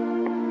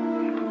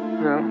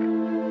 No.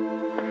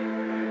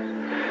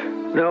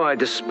 No, I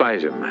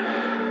despise him.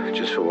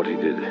 Just for what he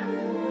did.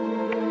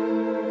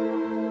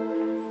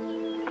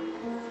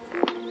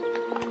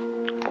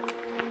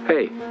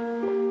 Hey,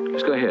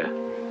 let's go here.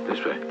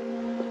 This way.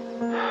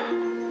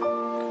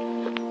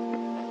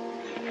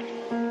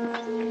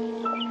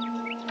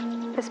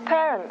 His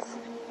parents.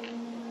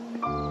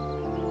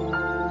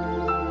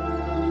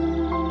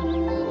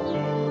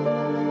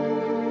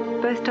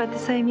 Both died the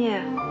same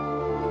year.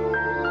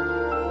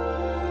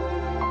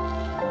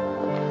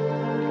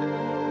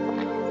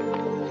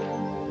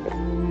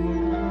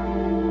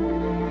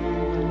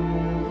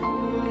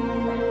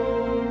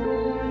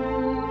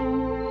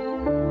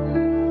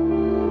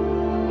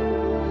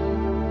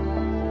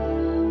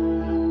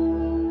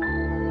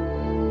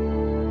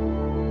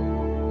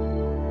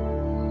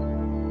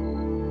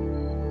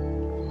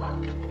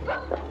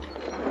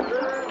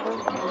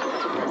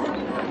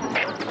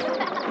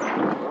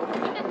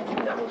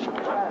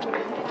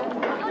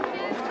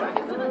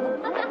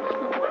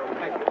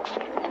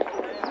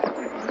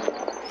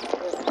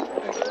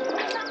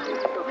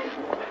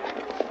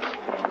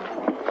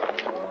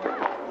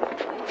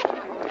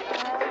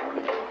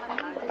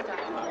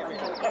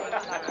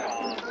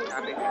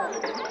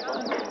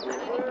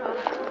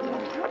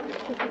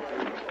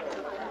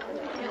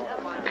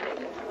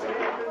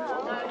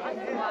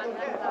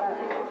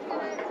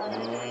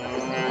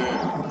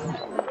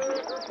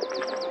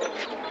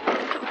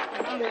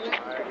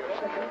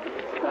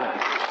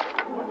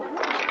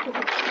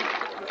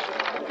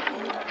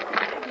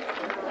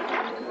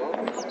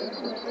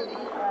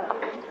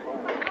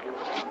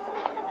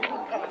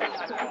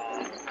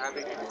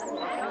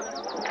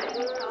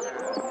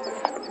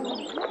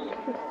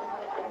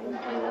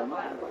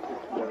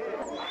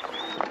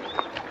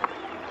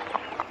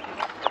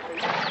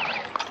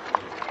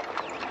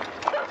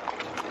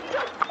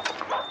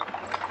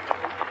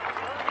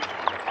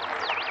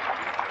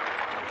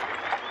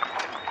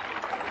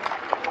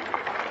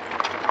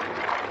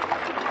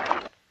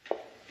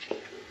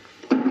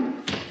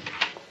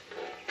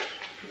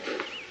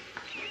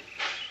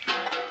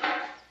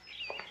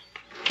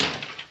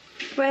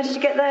 Where did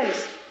you get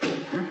those?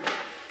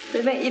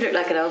 They make you look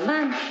like an old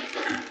man.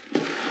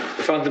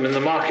 I found them in the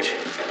market.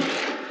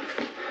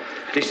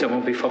 At least I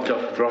won't be fobbed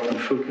up with rotten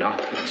fruit now.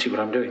 You can see what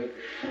I'm doing. It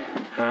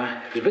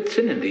was a bit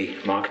thin in the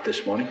market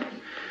this morning.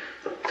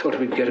 Thought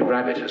we'd get a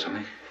rabbit or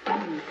something.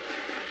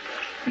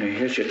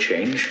 Here's your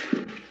change.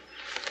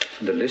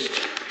 And the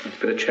list. You'd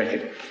better check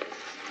it.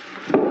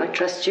 I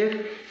trust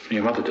you.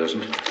 Your mother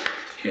doesn't.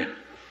 Here.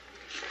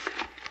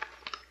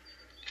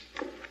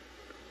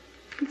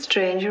 It's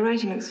strange. Your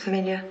writing looks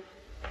familiar.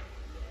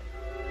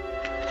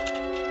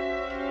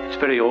 It's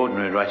very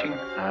ordinary writing.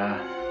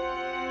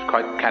 It's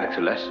quite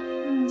characterless.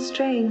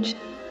 Strange.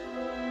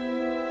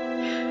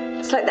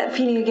 It's like that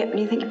feeling you get when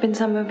you think you've been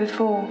somewhere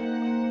before.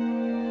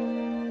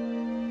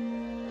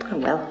 Oh,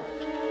 well.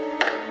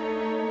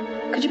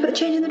 Could you put the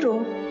change in the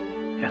drawer?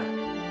 Yeah.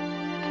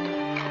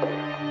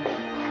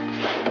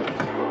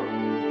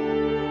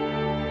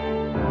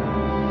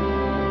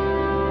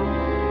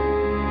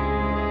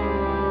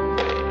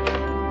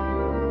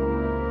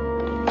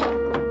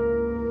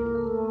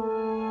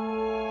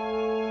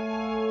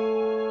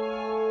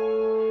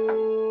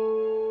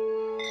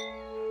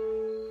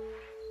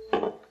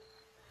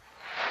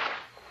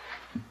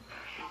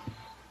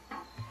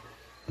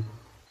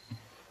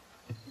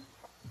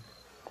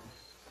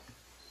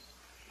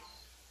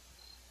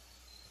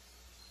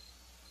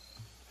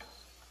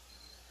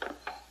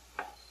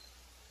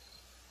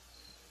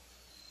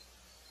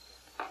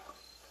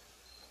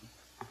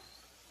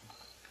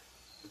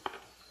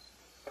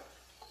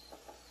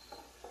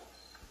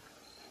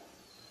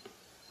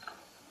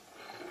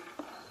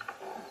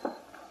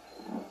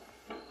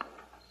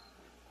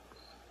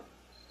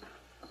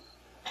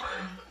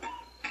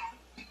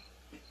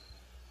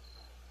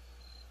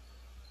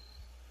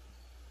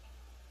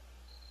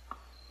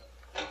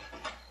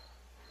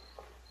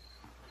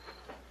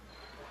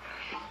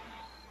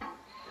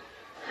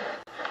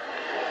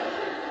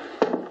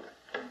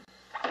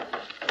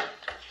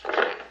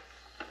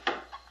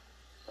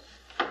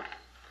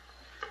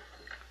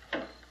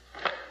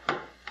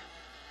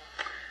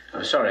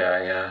 Sorry,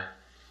 I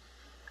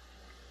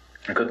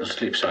couldn't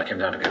sleep, so I came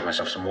down to get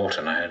myself some water,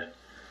 and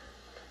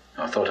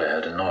I thought I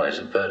heard a noise,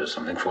 a bird or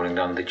something falling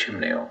down the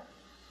chimney, or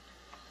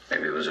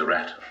maybe it was a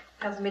rat.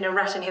 Hasn't been a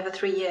rat in here for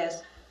 3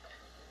 years.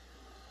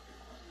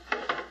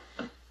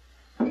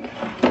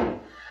 Why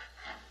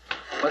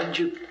didn't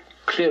you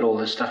clear all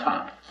this stuff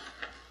out?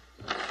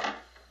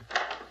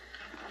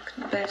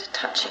 Couldn't bear to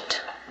touch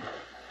it.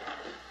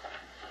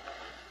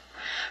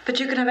 But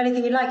you can have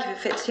anything you like if it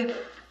fits you.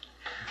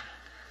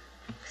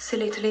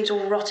 Silly to leave it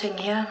all rotting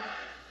here.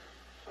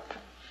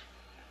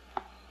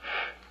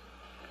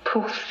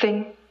 Poor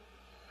thing.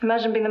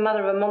 Imagine being the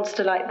mother of a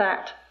monster like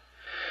that.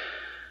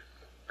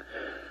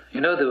 You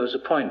know, there was a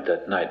point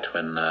that night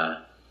when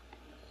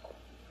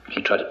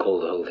he tried to call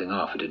the whole thing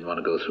off. He didn't want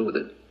to go through with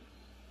it.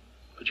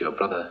 But your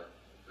brother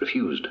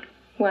refused.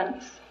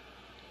 Once.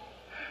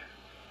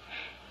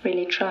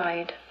 Really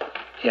tried.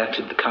 He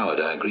acted the coward,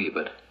 I agree,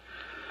 but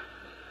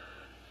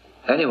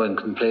anyone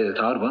can play the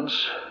coward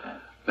once.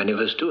 Many of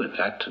us do, in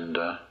fact, and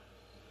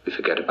we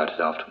forget about it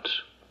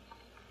afterwards.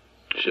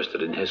 It's just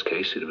that in his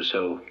case, it was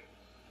so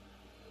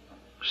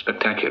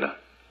spectacular.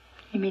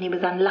 You mean he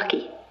was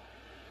unlucky?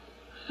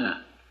 Yeah.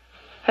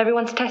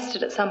 Everyone's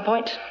tested at some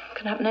point.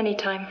 Can happen any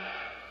time.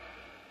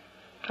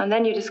 And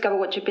then you discover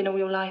what you've been all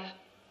your life.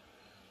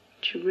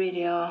 What you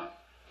really are.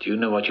 Do you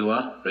know what you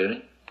are,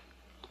 really?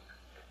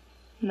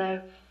 No.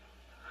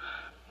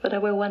 But I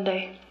will one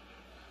day.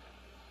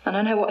 And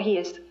I know what he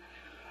is.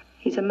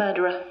 He's a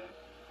murderer.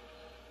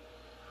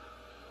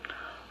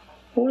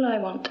 All I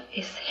want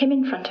is him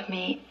in front of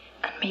me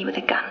and me with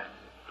a gun.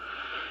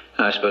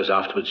 I suppose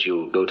afterwards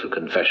you'll go to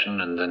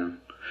confession and then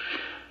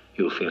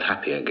you'll feel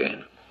happy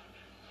again.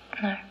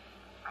 No.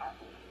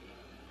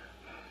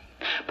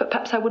 But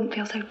perhaps I wouldn't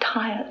feel so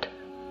tired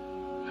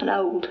and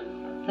old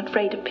and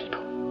afraid of people.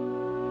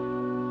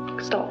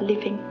 Start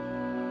living.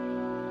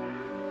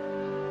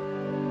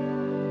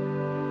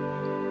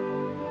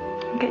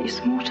 I'll get you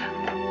some water.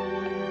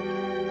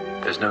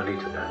 There's no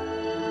need for that.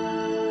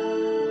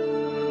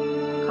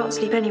 Can't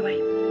sleep anyway.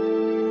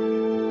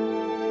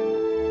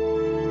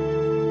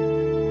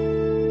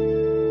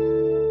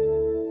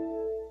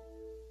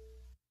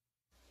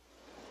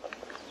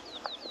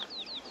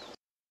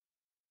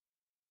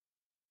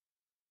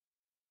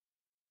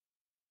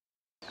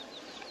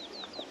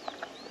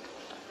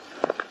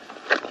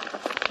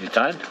 You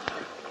tired?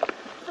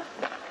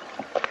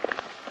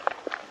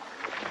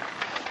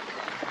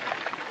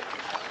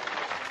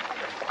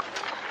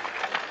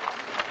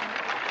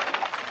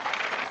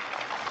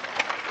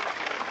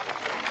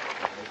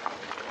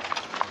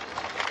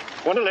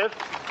 Want to live?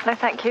 No,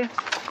 thank you.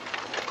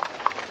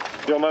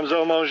 You're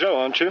Mademoiselle Mangeot,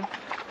 aren't you?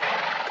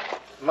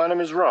 My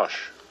name is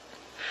Roche.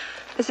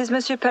 This is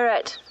Monsieur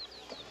Perret.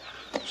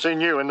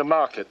 Seen you in the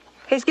market.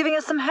 He's giving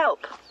us some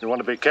help. You want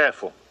to be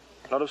careful.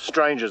 A lot of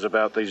strangers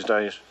about these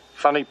days.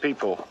 Funny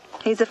people.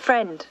 He's a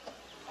friend.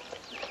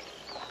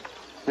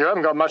 You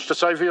haven't got much to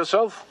say for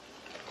yourself.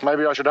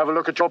 Maybe I should have a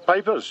look at your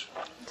papers.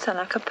 You sound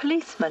like a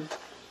policeman.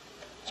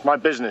 It's my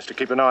business to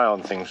keep an eye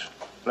on things.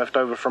 Left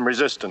over from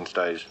resistance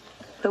days.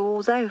 The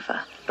war's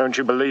over. Don't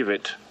you believe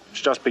it?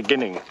 It's just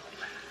beginning.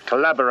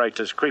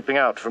 Collaborators creeping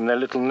out from their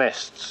little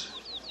nests.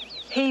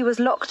 He was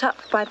locked up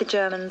by the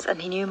Germans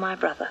and he knew my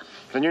brother.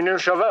 Then you knew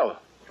Chavel?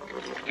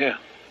 Yeah.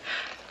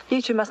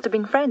 You two must have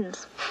been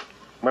friends.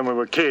 When we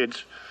were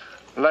kids.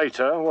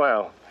 Later,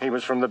 well, he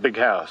was from the big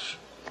house.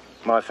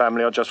 My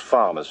family are just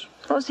farmers.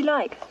 What was he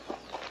like?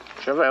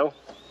 Chavel.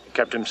 He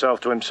kept himself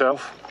to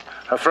himself.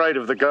 Afraid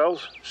of the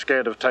girls,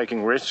 scared of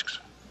taking risks.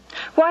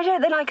 Why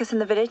don't they like us in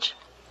the village?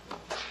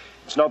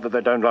 It's not that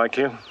they don't like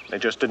you. They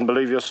just didn't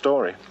believe your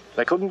story.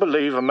 They couldn't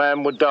believe a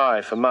man would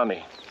die for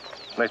money.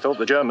 They thought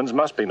the Germans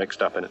must be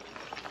mixed up in it.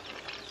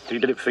 He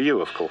did it for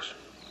you, of course.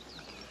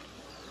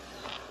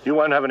 You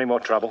won't have any more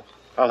trouble.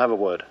 I'll have a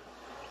word.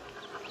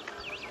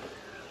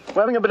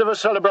 We're having a bit of a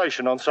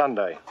celebration on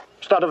Sunday.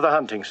 Start of the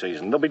hunting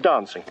season. There'll be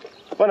dancing.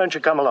 Why don't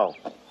you come along?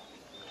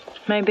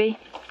 Maybe.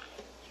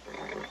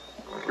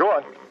 Go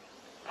on.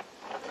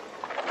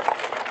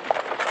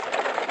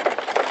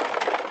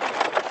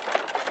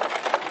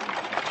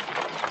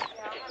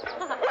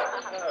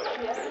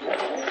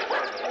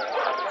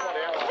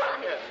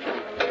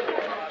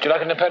 Do you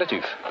like an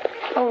aperitif?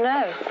 Oh,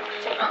 no.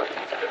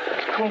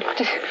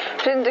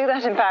 Didn't do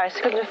that in Paris.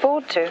 Couldn't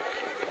afford to.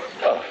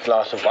 Oh, a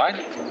glass of wine?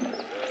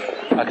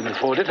 I can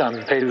afford it.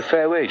 I'm paid a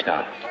fair wage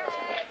now.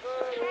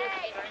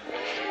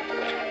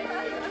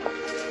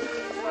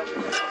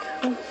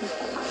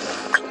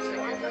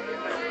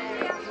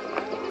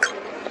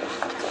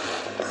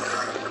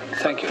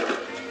 Thank you.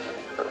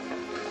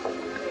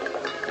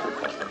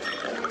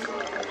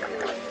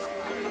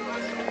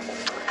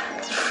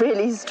 It's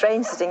really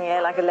strange sitting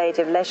here like a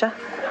lady of leisure.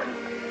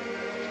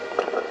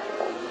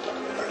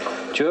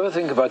 Do you ever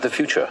think about the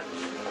future?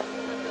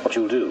 What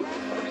you'll do?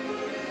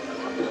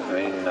 I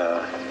mean,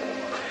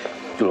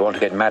 you'll want to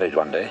get married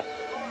one day.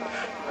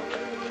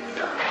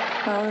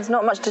 Well, there's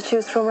not much to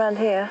choose from around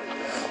here.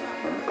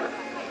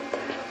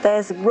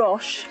 There's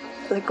Roche,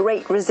 the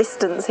great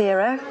resistance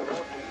hero.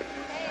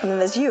 And then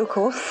there's you, of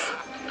course.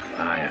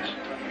 Ah, yes.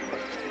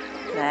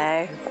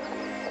 No.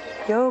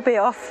 You'll be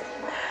off.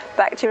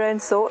 Back to your own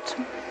sort.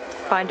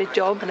 Find a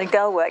job and a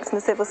girl works in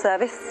the civil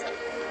service.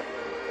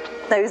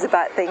 Knows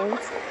about things.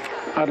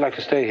 I'd like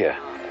to stay here.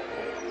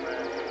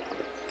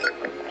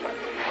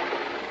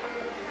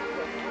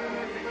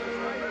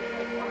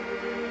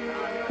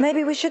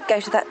 Maybe we should go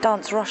to that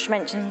dance Roche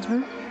mentioned,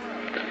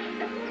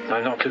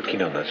 I'm not too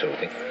keen on that sort of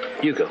thing.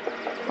 You go.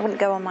 I wouldn't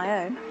go on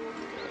my own.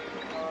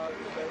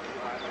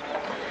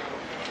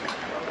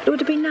 It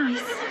would be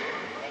nice.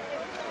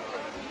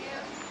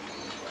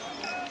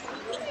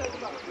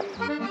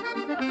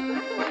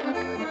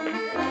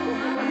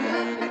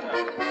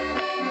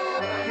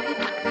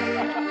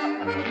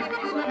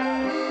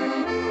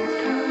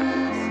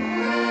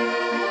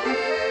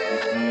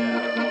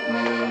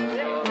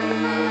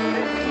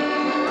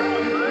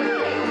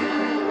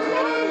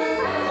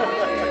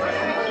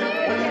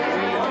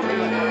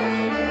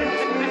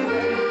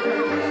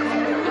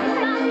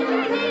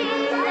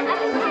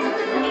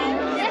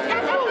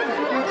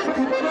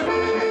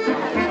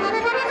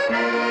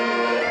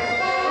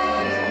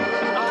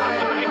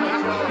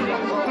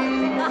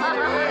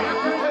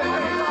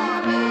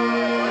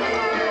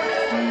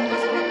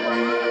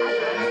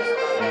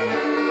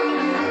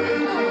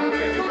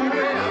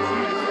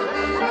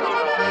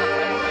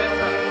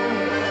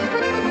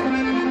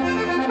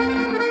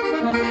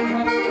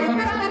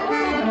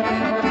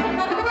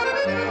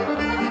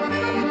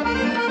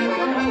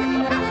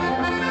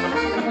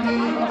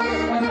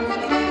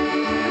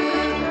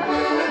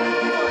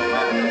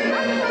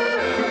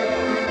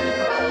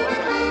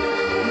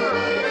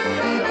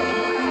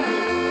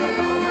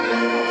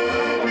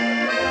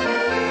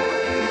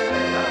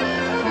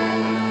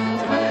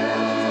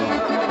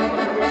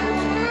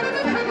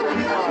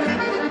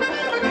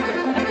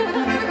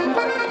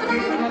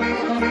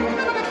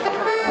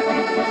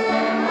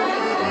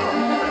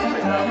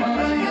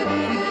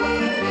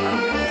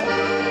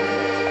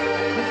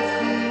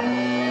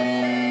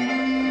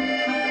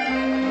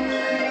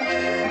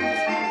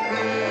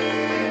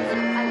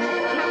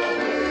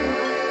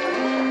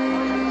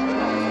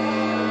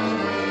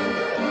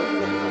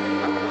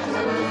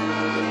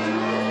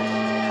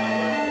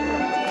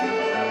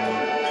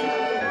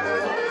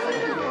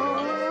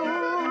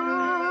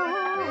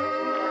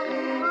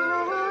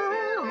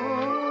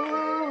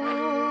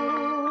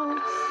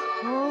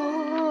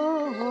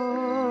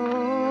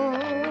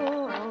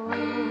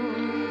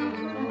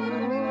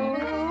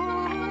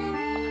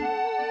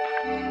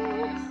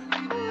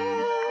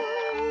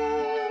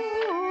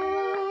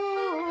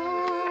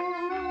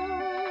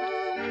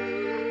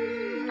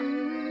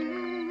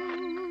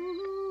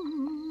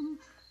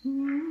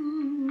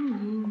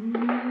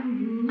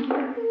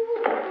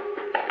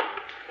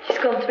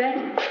 Gone to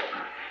bed.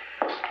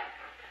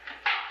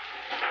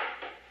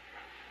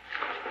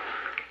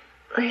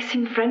 They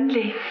seem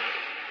friendly.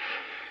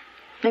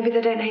 Maybe they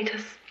don't hate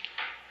us.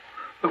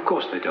 Of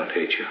course they don't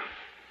hate you.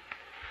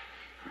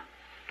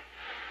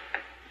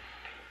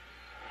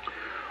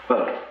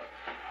 Well,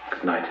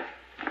 good night.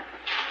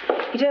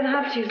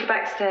 enough to use the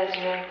back stairs,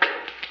 you know.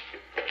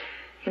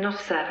 You're not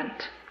a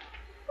servant.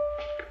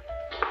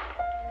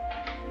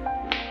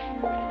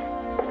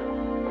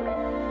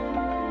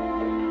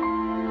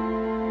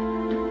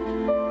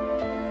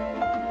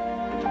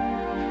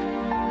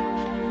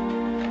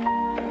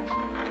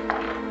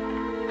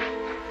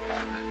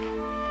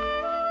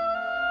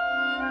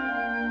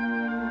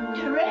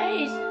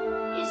 Therese,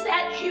 is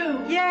that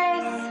you?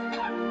 Yes.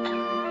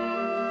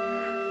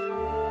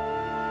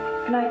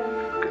 Good night.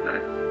 Good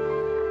night.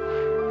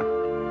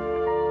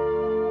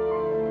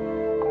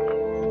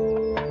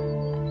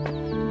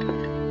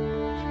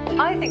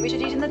 I think we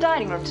should eat in the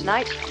dining room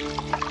tonight.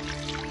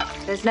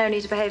 There's no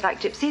need to behave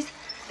like gypsies.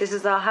 This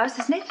is our house,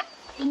 isn't it?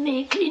 Isn't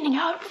he cleaning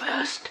out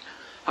first?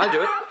 I'll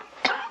do it.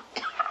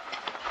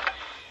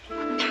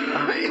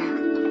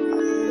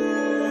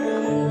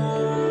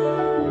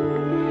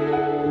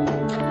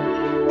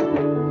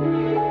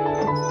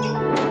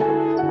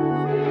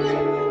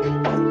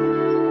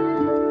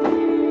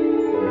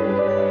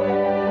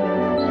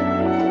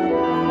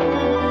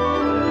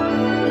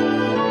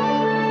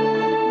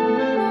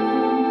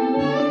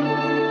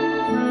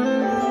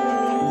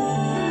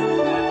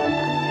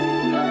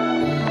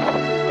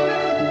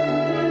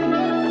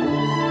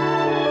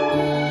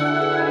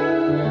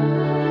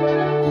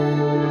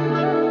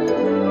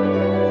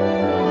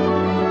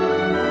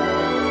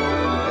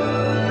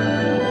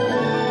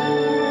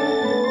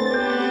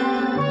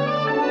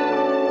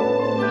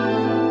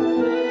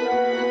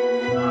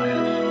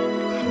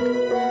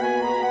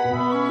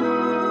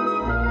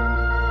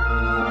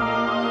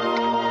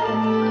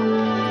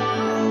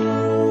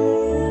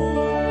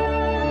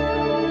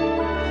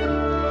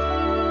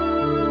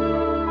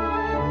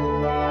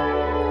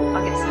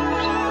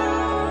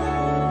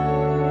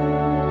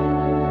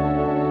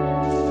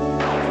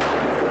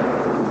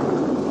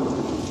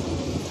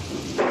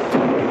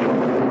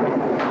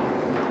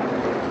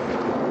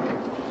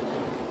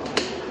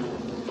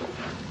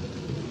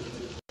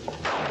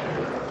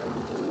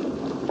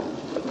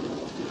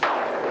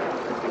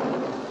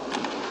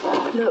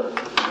 Look.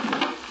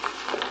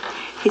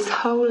 His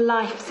whole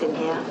life's in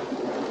here.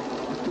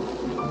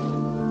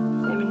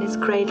 Him in his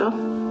cradle.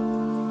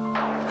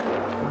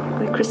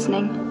 The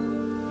christening.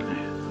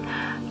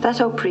 That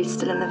old priest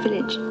still in the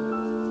village.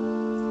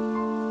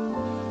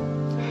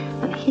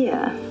 And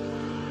here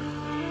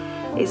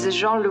is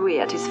Jean-Louis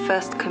at his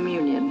first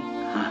communion.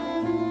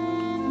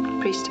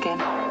 Priest again.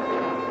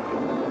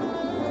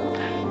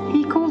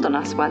 He called on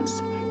us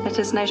once. Let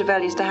us know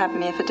Chavel used to have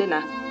him here for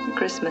dinner at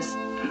Christmas.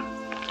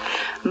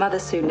 Mother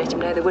soon let him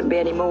know there wouldn't be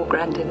any more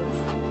grand dinners.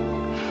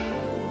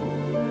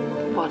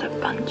 What a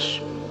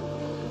bunch.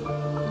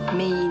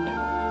 Mean,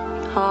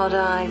 hard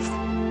eyes.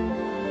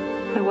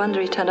 No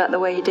wonder he turned out the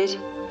way he did.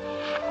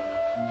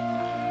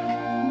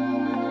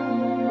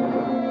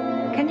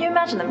 Can you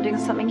imagine them doing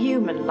something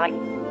human, like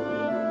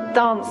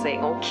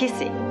dancing or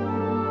kissing?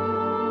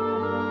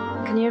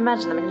 Can you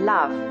imagine them in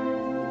love?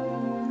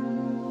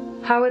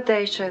 How would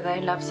they show they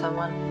love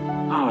someone?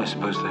 Oh, I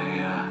suppose they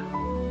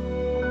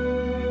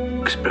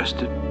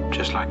expressed it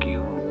just like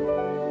you.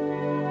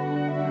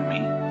 Me.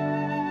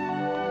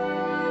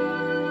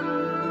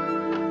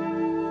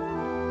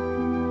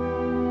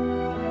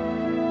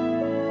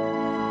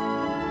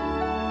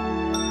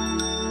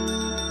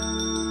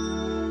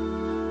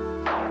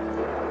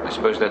 I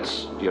suppose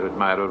that's your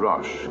admirer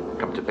Roche,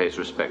 come to pay his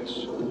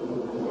respects.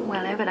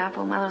 Well, open up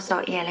or Mother'll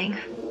start yelling.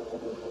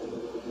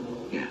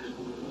 Yes.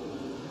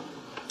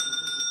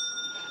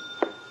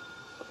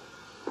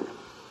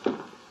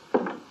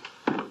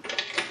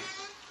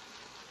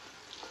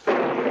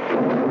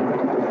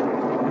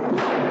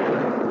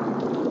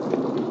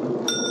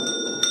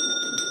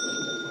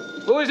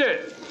 Who is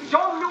it?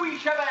 Jean-Louis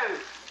Chavel.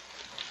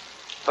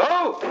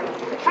 Oh!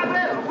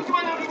 Chavel, would you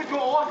mind opening the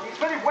door? It's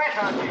very wet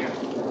out here.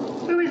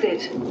 Who is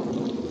it?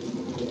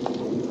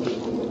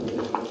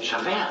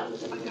 Chavel.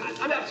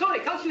 I'm sorry,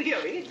 can't you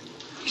hear me?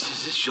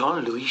 This is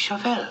Jean-Louis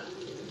Chavel.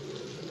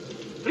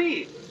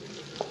 Please.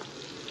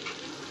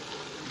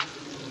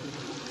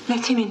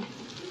 Let him in.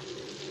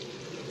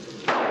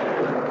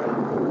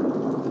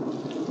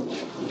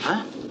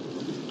 Huh?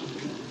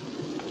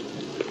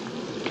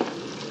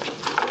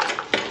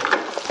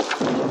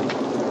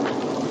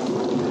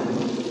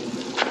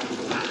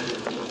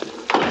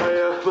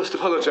 I must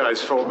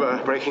apologize for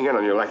breaking in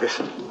on you like this.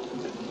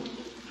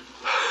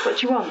 What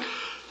do you want?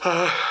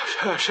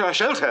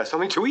 Shelter,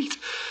 something to eat.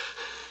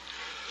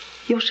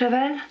 You're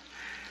Chavel?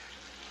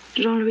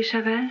 Jean-Louis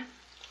Chavel?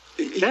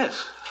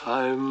 Yes,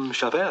 I'm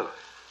Chavel.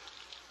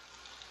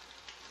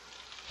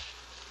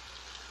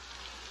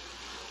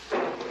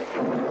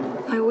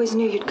 I always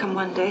knew you'd come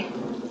one day.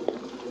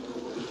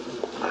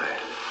 I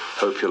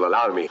hope you'll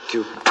allow me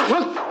to...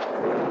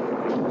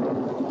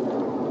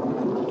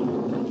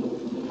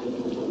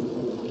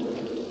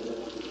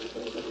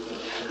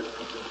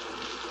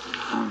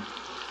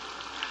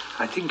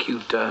 I think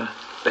you'd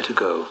better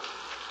go.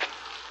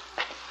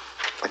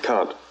 I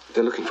can't.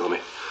 They're looking for me.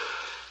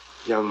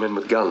 Young men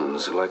with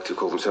guns who like to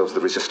call themselves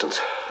the Resistance.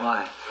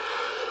 Why?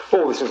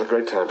 Oh, this is a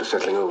great time for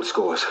settling old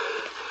scores.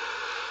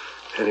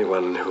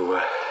 Anyone who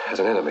has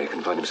an enemy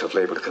can find himself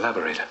labelled a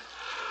collaborator.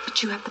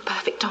 But you have the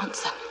perfect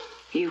answer.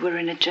 You were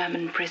in a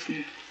German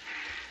prison,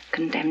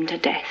 condemned to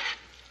death.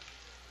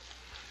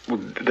 Well,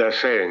 they're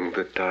saying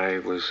that I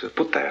was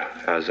put there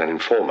as an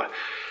informer.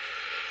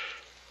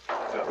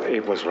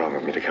 It was wrong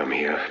of me to come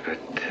here, but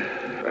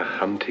a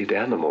hunted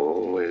animal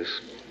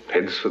always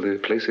heads for the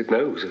place it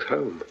knows as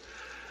home.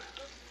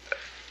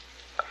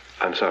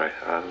 I'm sorry,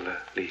 I'll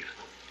leave.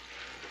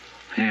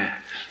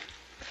 Yes.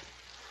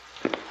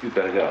 You'd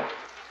better go.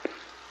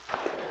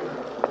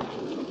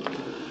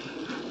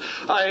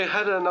 I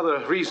had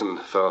another reason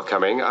for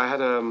coming. I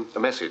had a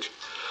message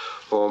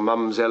for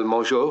Mademoiselle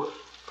Mongeau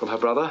from her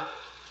brother.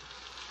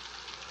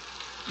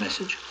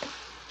 Message?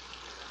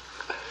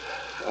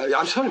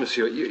 I'm sorry,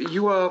 monsieur.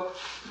 You are...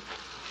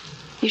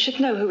 You should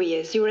know who he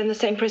is. You were in the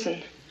same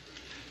prison.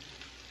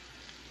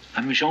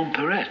 I'm Jean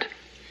Perret.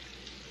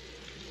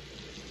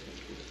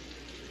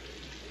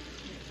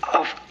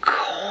 Of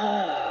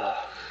course.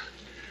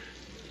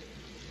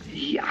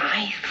 Yeah,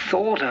 I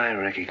thought I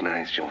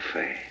recognized your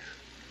face.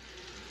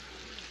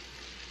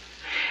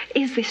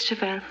 Is this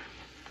Chavel?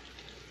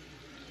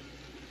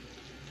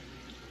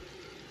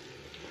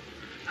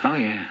 Oh,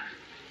 yeah.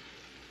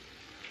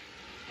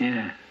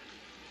 Yeah.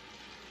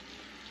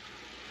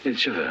 It's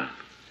Chavel.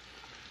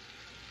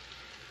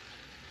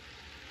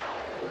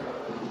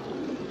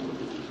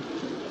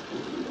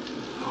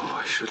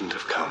 Oh, I shouldn't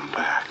have come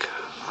back.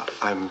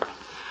 I'm...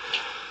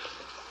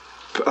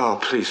 Oh,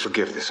 please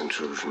forgive this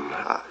intrusion.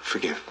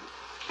 Forgive.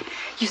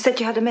 You said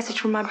you had a message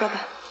from my brother.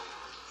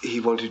 He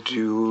wanted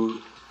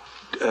you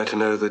to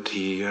know that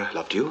he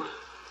loved you.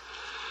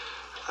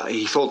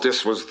 He thought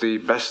this was the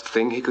best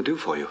thing he could do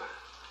for you.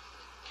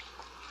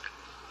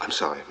 I'm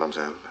sorry,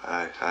 mademoiselle.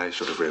 I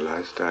should have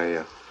realized.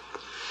 I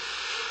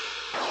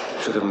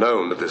should have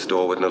known that this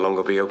door would no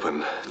longer be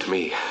open to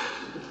me.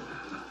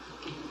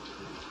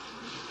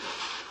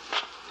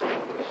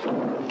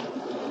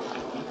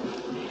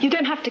 You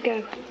don't have to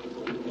go.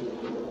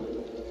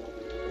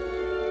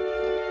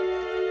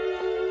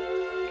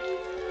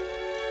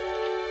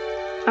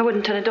 I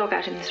wouldn't turn a dog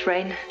out in this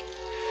rain.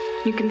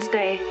 You can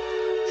stay.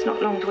 It's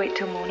not long to wait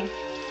till morning.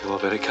 You are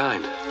very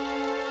kind.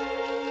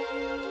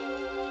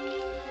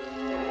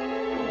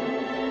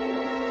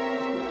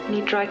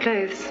 Need dry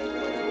clothes.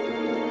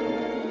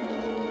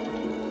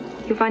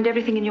 You'll find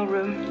everything in your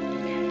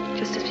room,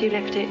 just as you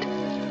left it.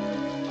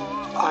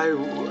 I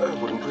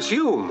wouldn't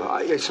presume.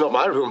 It's not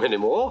my room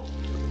anymore.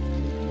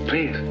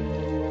 Please.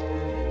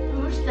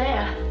 Who's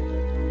there?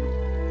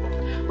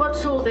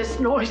 What's all this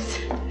noise?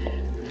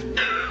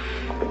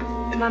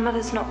 My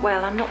mother's not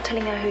well. I'm not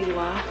telling her who you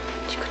are.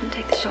 She couldn't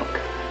take the shock.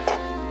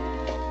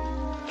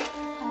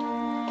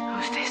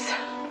 Who's this?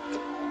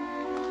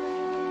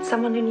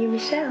 Someone who knew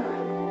Michelle.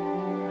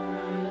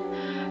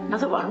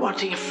 Another one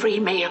wanting a free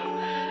meal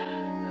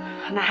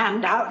and a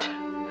handout.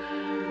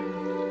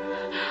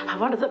 I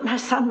wonder that my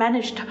son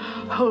managed to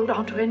hold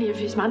on to any of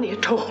his money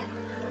at all.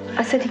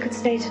 I said he could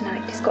stay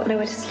tonight. He's got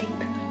nowhere to sleep.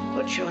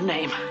 What's your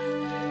name?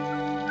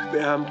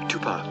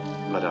 Toupin,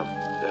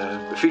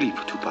 madame.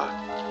 Philippe Toupin.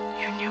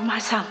 You knew my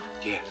son?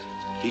 Yes.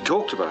 He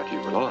talked about you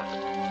a lot.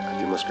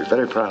 And you must be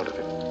very proud of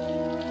him.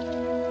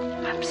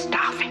 I'm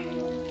starving.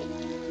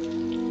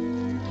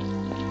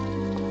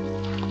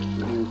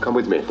 You come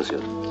with me,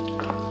 monsieur.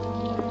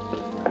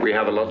 We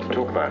have a lot to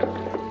talk about.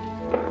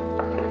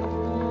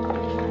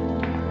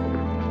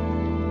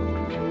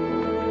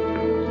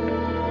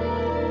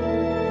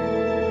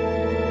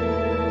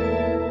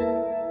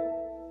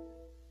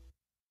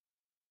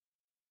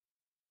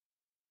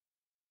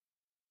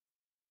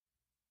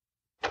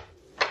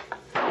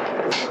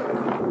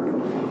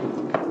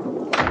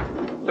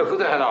 Look, who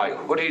the hell are you?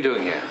 What are you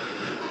doing here?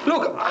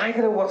 Look, I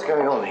don't know what's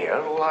going on here.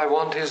 All I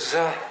want is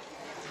a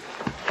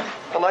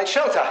night's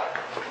shelter.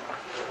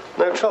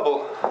 No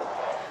trouble.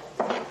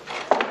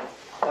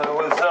 I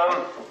was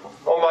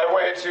on my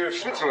way to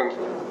Switzerland.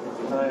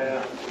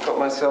 I got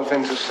myself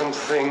into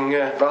something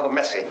rather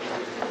messy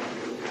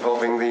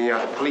involving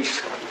the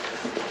police.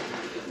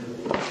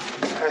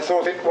 I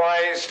thought it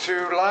wise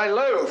to lie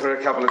low for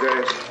a couple of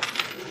days.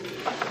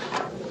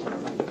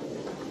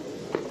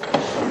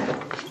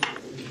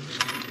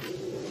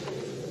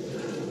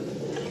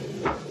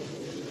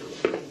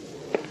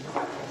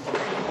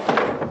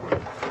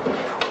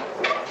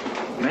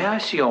 May I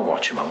see your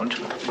watch a moment?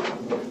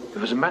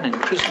 There was a man in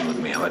prison with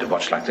me who had a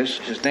watch like this.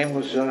 His name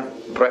was,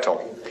 Breton.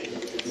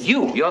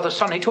 You're the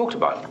son he talked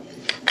about.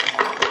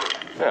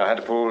 Yeah, I had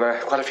to pull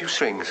quite a few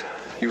strings.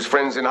 Use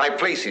friends in high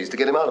places to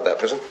get him out of that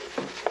prison.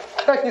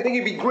 How do you think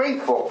he'd be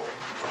grateful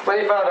when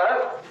he found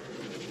out?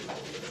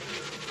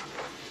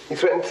 He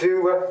threatened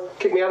to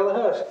kick me out of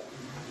the house.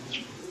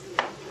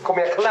 Called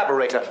me a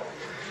collaborator.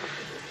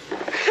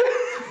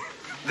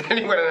 Then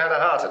he went and had a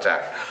heart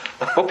attack.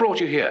 What brought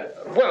you here?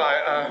 Well,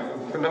 I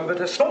remembered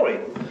a story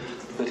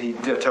that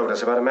he'd told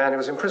us about a man who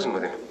was in prison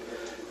with him.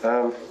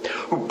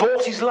 Who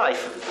bought his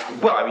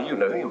life. Well, I mean, you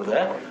know, you were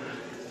there.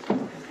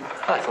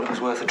 I thought it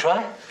was worth a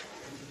try.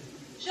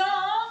 Jean,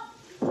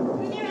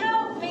 can you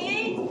help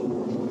me?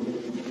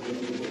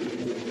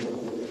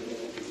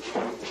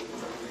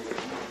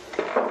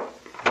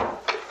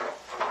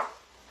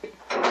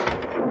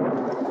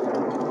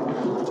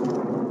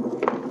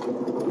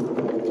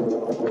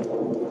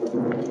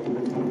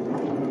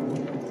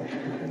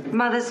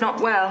 Mother's not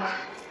well.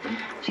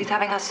 She's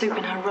having her soup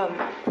in her room.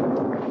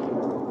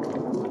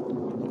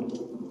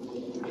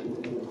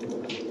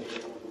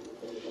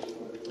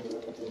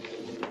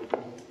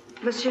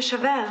 Monsieur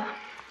Chavel.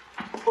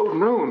 Oh,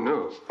 no,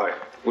 no. I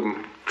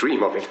wouldn't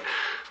dream of it.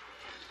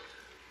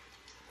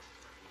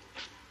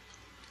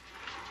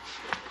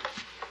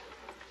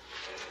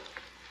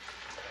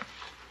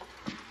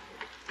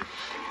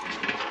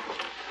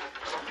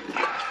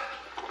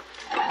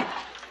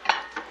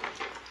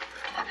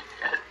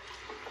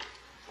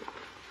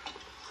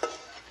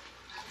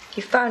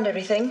 You found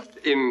everything?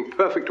 In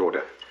perfect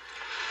order.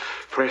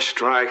 Fresh,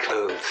 dry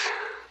clothes.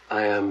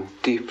 I am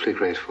deeply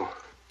grateful.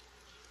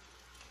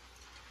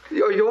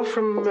 You're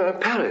from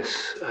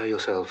Paris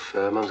yourself,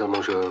 Mademoiselle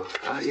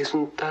Mongeau.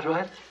 Isn't that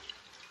right?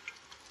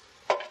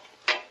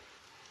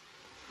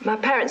 My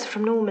parents are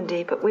from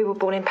Normandy, but we were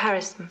born in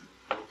Paris.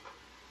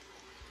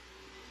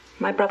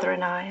 My brother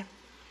and I.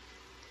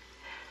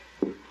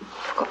 I've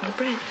forgotten the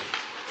bread.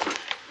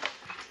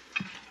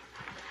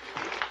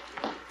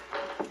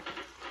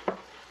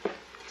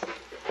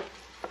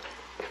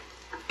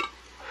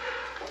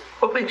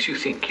 What makes you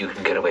think you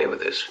can get away with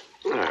this?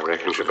 I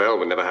reckon Chavel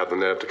would never have the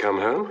nerve to come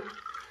home.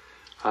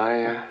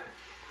 I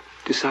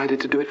decided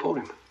to do it for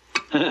him.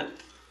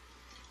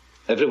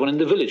 Everyone in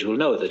the village will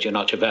know that you're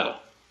not Chavel.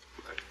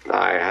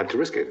 I had to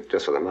risk it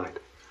just for the night.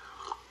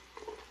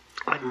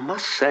 I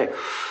must say,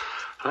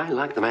 I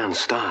like the man's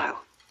style.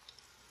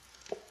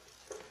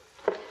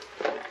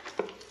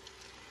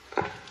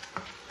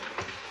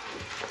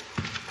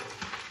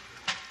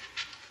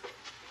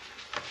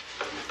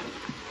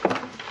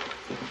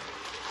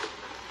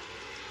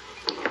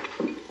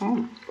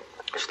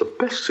 It's the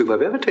best soup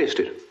I've ever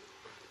tasted.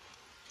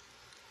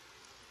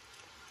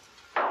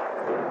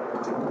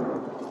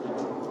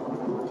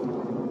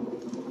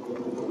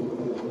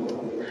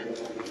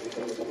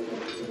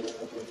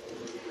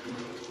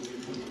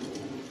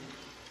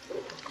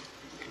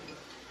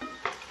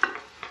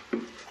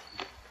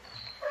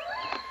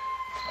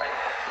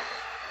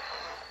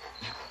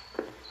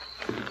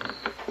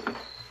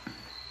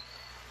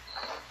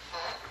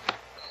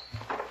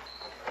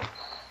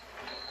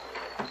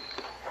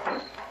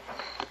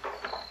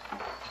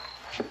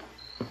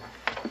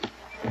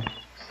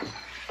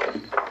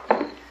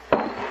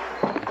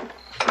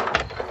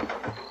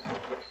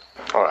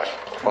 All right,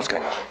 what's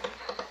going on?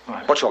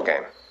 What's your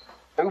game?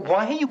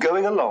 Why are you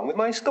going along with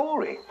my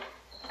story?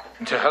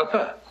 To help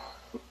her.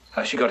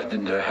 She got it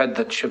into her head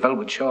that Chavel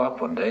would show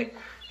up one day.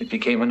 It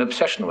became an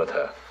obsession with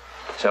her.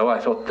 So I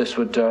thought this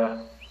would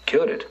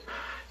cure it.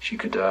 She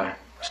could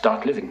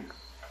start living.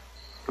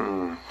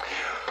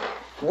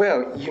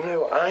 Well, you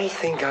know, I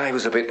think I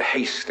was a bit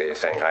hasty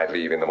saying I'd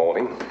leave in the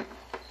morning.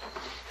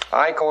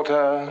 I caught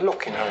a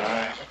look in her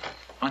eye.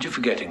 Aren't you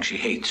forgetting she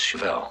hates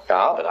Chavel?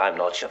 Ah, but I'm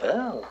not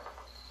Chavel.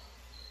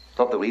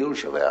 Not the real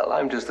Chavel.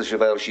 I'm just the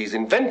Chavel she's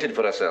invented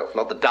for herself,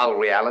 not the dull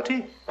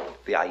reality.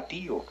 The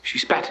ideal. She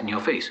spat in your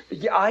face.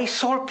 Yeah, I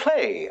saw a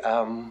play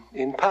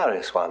in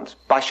Paris once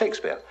by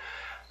Shakespeare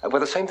where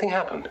the same thing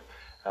happened.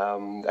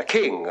 A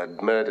king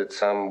had murdered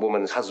some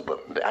woman's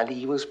husband and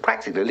he was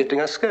practically lifting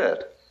her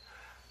skirt.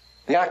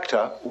 The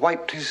actor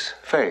wiped his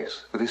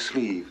face with his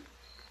sleeve.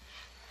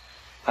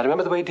 I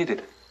remember the way he did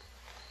it.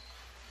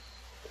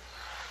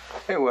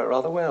 It worked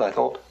rather well, I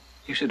thought.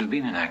 You should have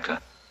been an actor.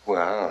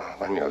 Well,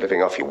 when you're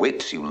living off your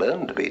wits, you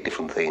learn to be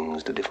different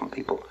things to different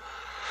people.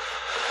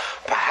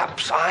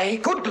 Perhaps I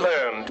could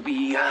learn to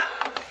be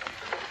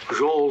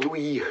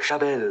Jean-Louis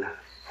Chavel.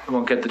 You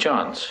won't get the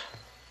chance.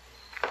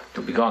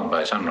 You'll be gone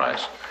by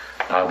sunrise.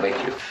 I'll wake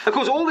you. Of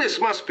course, all this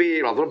must be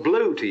rather a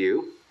blow to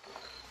you.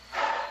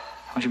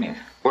 What do you mean?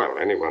 Well,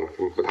 anyone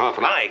with half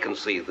an eye can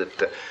see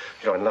that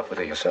you're in love with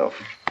her yourself.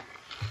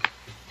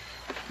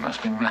 You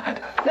must be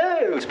mad.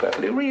 No, it's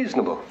perfectly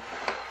reasonable.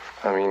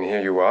 I mean,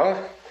 here you are,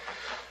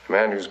 a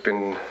man who's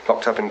been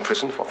locked up in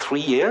prison for 3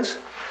 years.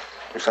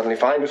 You suddenly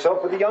find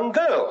yourself with a young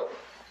girl.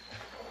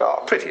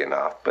 Oh, pretty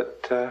enough,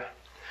 but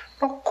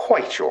not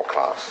quite your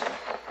class.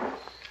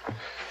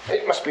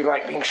 It must be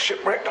like being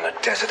shipwrecked on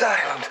a desert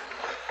island.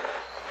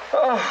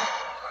 Oh,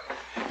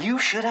 you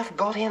should have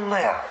got in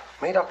there.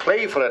 Made a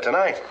play for her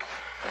tonight.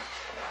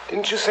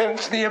 Didn't you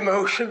sense the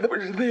emotion that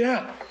was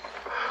there?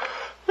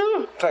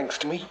 Oh, thanks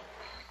to me.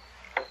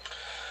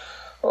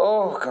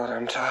 Oh, God,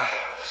 I'm tired.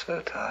 So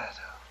tired.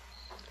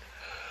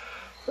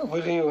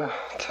 Will you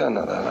turn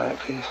out that light,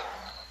 please?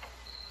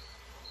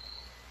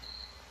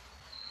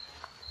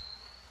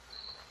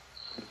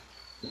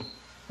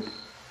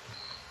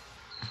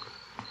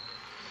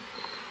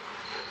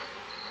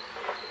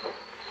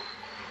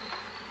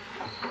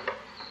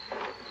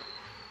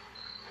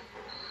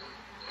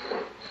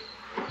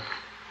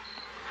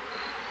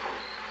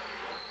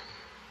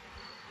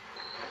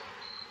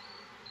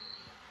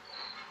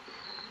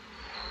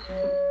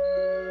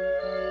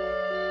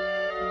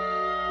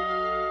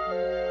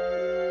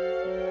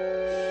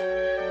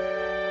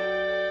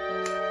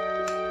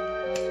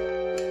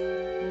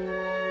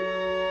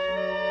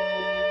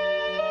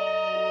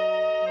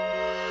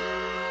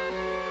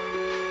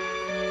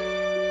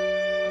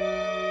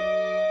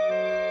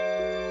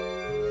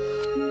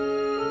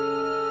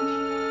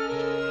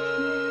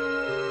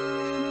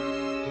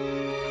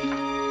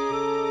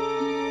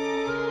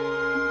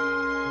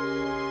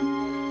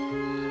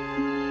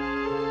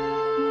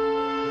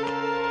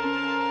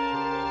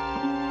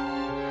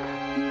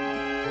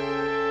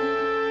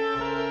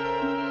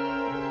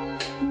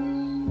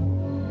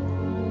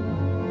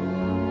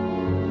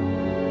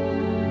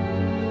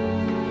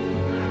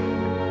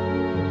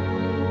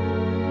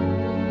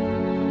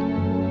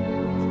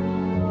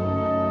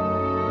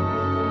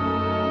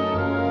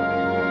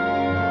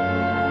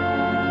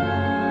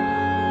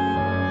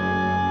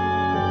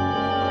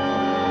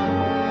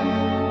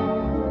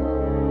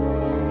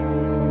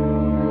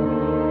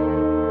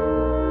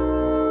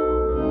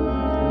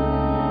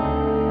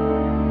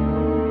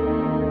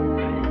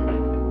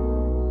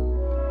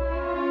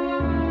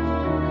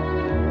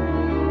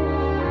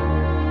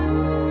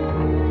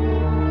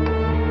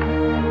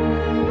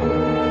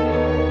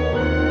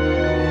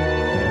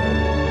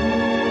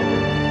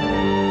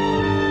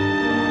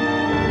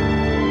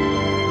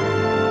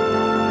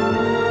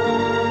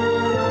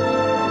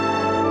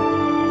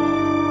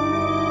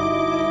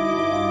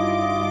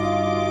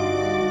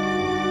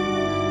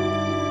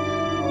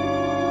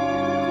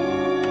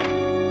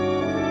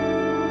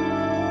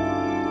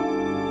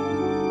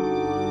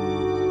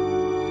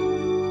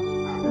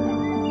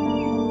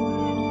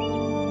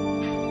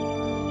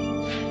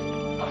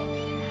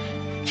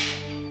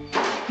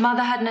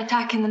 Mother had an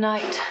attack in the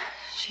night.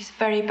 She's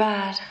very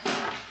bad.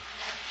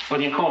 Why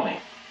didn't you call me?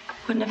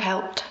 Wouldn't have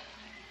helped.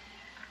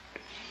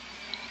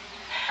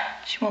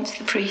 She wants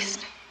the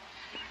priest.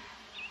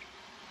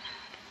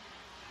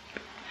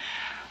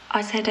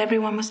 I said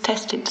everyone was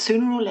tested,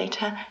 sooner or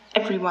later,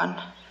 everyone.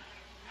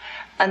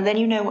 And then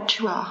you know what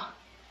you are.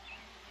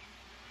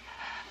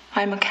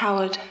 I'm a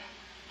coward,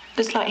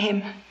 just like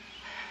him.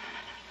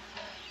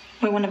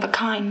 We're one of a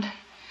kind.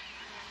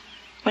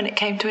 When it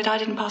came to it, I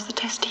didn't pass the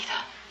test either.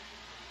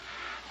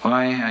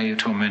 Why are you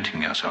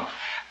tormenting yourself?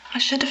 I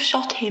should have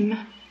shot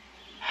him.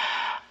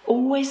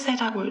 Always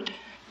said I would.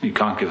 You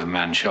can't give a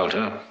man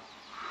shelter,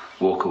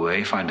 walk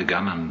away, find a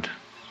gun, and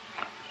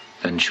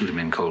then shoot him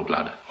in cold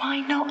blood.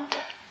 Why not?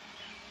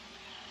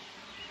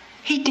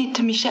 He did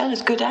to Michel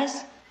as good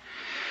as.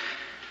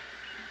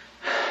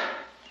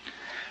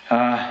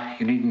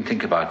 You needn't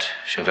think about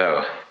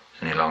Chavel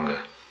any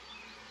longer.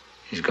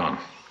 He's gone.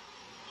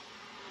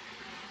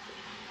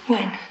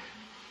 When?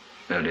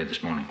 Earlier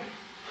this morning.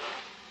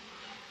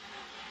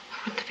 I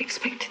wouldn't have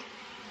expected.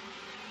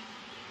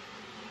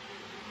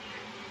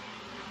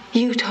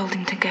 You told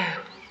him to go.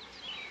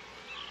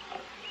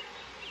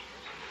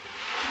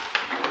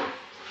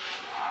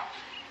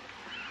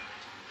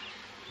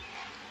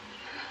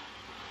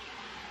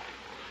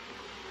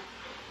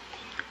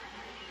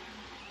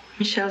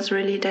 Michel's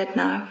really dead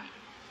now.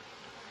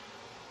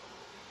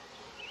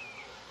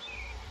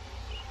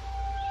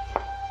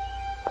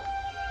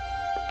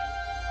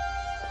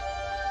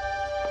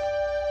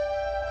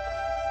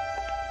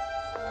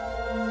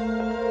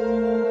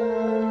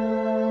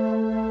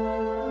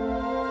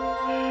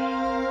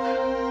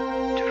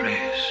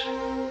 Therese.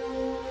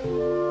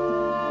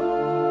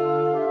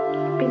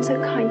 Been so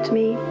kind to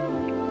me,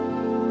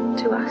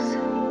 to us.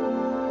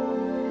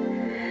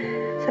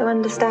 So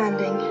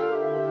understanding.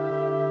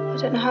 I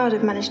don't know how I'd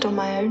have managed on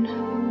my own.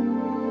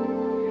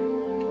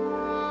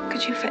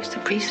 Could you fetch the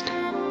priest?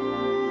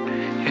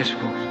 Yes, of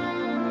course.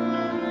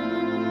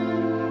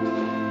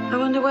 I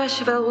wonder where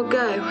Chavel will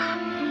go.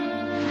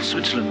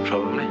 Switzerland,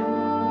 probably.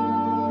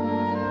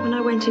 When I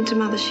went into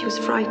Mother, she was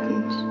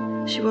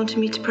frightened. She wanted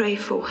me to pray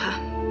for her.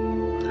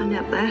 I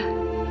knelt there,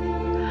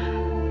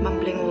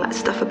 mumbling all that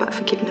stuff about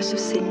forgiveness of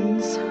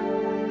sins.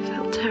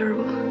 Felt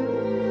terrible.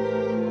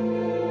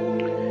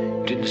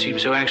 You didn't seem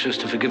so anxious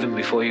to forgive him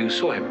before you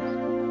saw him.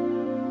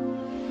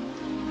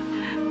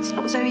 It's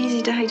not so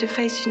easy to hate a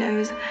face, you know,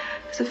 as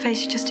a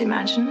face you just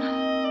imagine.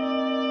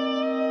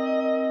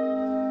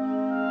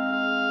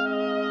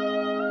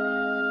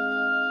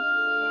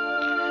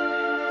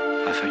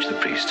 I'll fetch the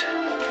priest.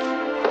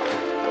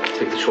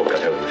 Take the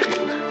shortcut over the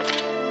field.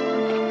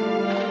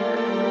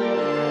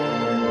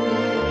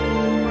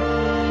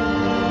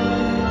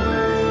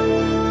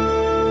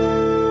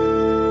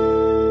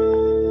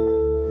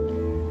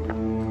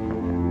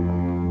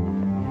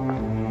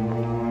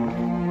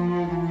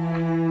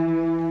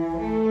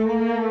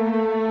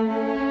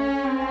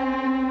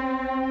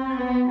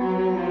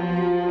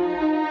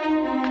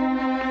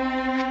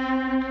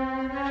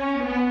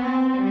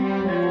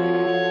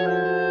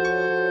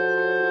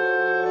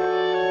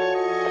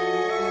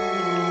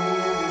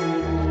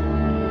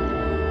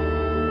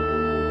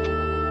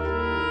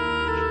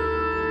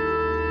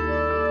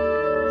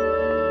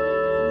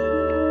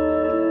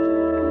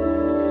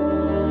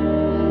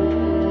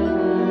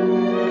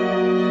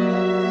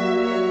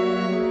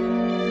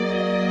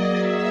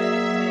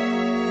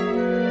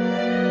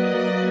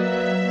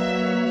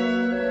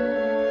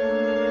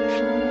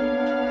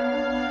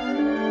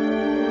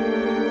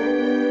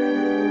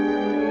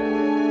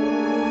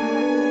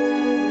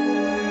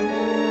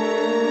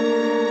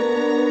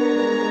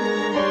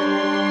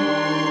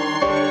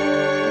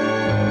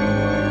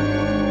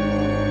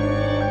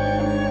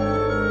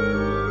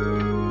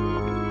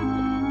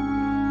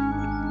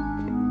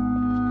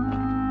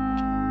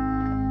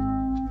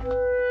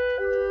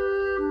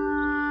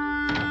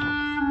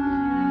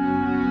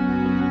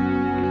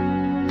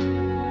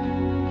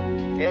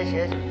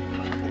 Yes.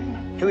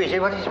 Who is it?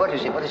 What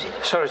is it?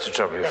 Sorry to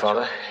trouble you,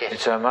 Father. Yes.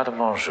 It's Madame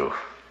Monjou.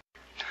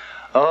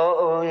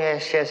 Oh,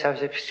 yes. I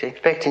was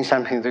expecting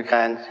something of the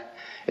kind.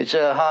 It's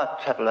a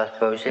heart trouble, I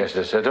suppose. Yes,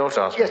 don't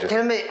ask me Yes,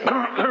 tell me.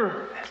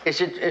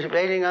 Is it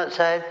raining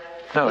outside?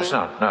 No, it's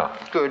not, no.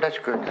 Good, that's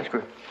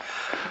good.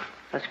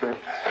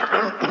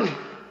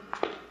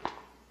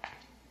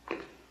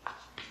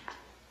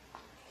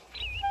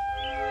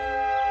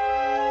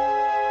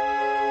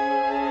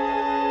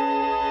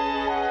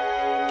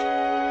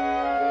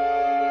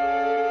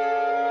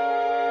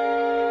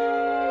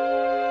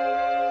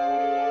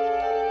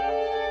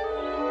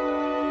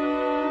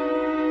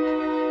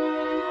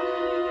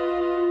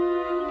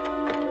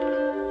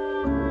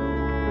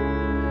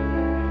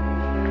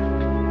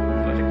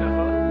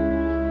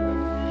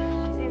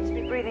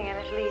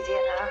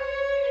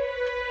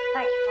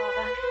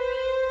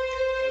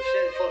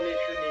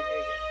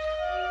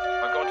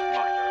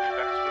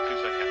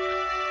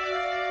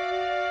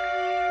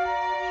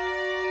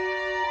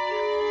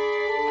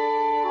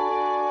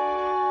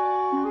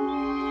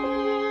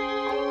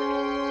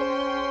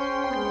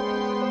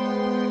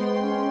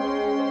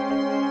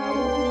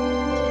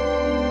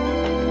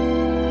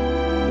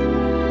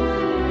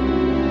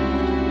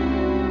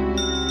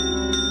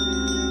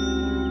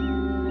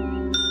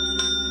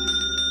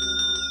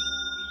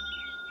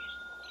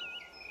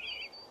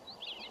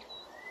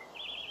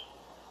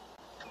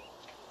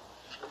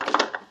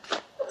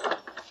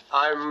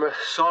 I'm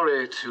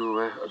sorry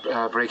to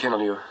break in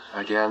on you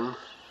again.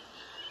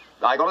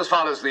 I got as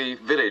far as the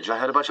village. I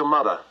heard about your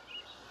mother.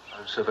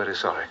 I'm so very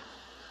sorry.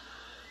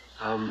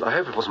 I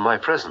hope it wasn't my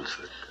presence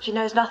that... She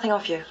knows nothing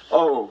of you.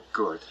 Oh,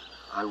 good.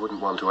 I wouldn't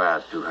want to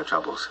add to her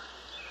troubles.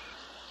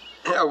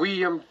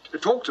 We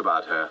talked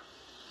about her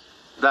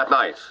that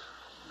night,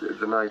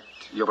 the night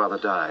your brother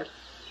died.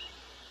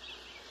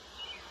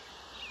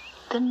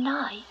 The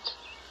night?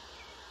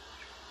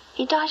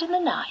 He died in the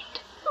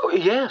night? Oh,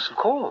 yes, of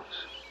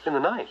course. In the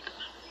night.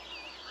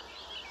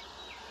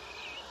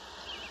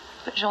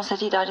 But Jean said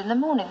he died in the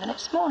morning, the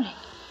next morning.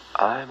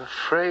 I'm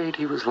afraid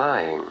he was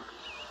lying.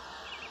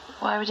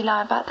 Why would he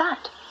lie about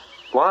that?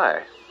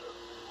 Why?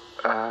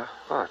 Well,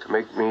 to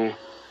make me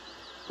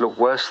look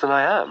worse than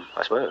I am,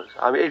 I suppose.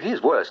 I mean, it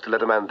is worse to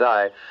let a man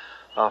die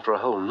after a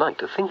whole night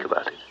to think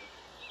about it.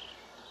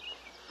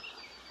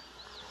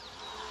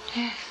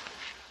 Yes.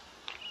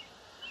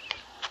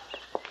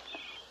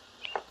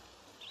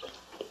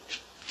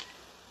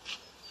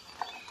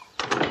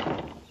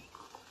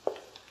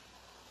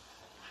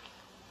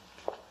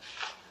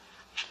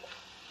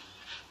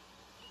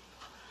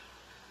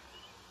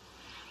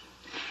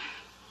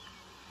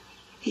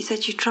 He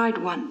said you tried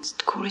once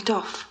to call it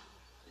off.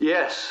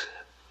 Yes.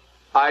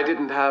 I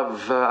didn't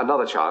have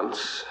another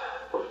chance.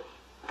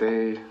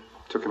 They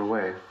took him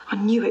away. I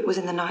knew it was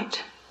in the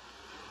night.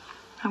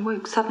 I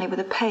woke suddenly with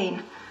a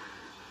pain.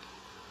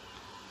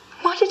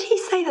 Why did he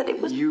say that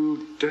it was...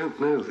 You don't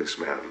know this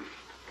man.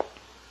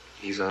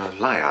 He's a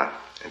liar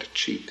and a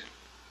cheat.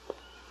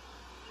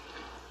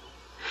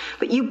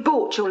 But you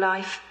bought your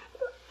life.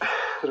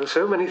 There are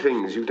so many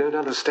things you don't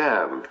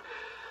understand.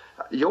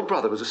 Your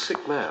brother was a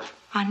sick man.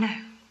 I know.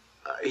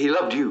 He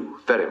loved you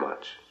very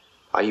much.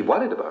 He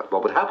worried about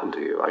what would happen to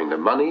you. I mean, the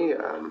money,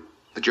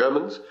 the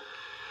Germans.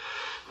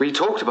 We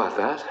talked about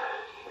that.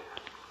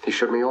 He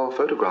showed me your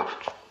photograph.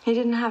 He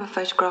didn't have a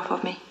photograph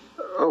of me.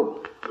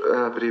 Oh,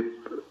 but he...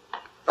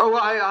 Oh,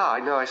 I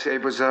know, I see.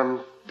 It was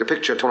the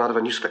picture torn out of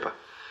a newspaper.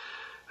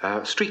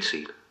 Street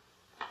scene.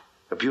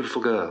 A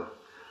beautiful girl,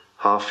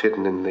 half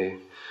hidden in the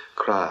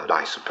crowd.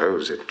 I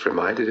suppose it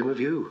reminded him of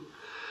you.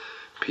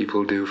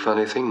 People do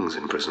funny things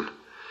in prison.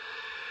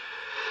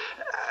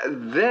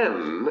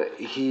 Then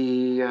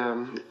he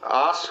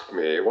asked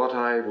me what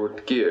I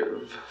would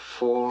give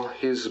for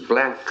his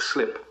blank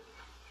slip.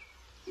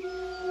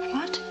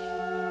 What?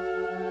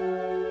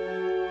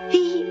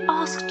 He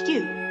asked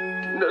you?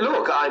 No,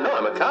 look, I know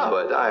I'm a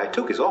coward. I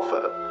took his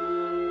offer.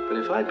 But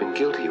if I'd been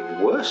guilty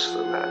of worse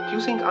than that, do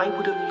you think I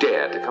would have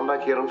dared to come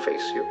back here and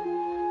face you?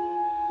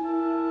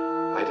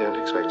 I don't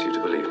expect you to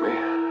believe me.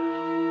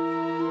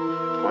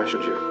 Why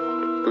should you?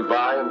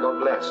 Goodbye and God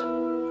bless.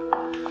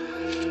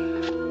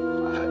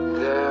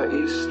 There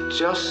is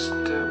just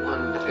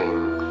one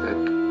thing that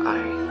I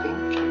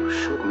think you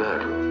should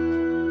know.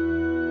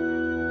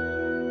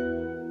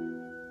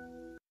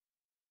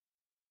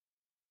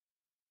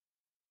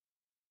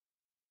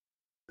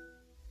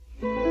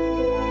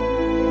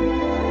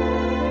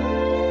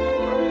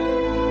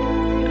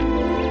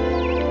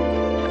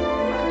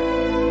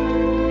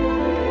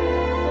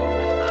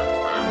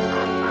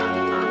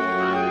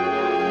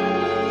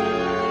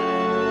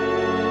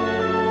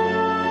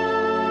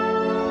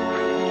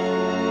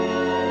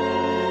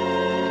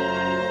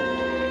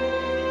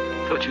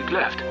 You'd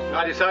left.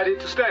 I decided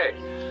to stay.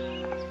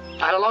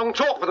 I had a long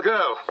talk with the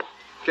girl.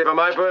 Gave her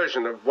my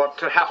version of what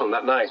happened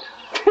that night.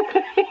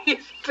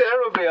 It's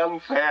terribly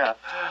unfair.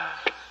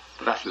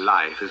 But that's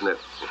life, isn't it?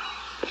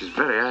 She's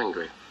very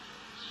angry.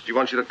 She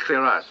wants you to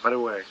clear out right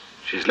away.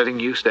 She's letting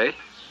you stay?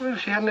 Well,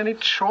 she hadn't any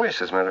choice,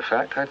 as a matter of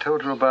fact. I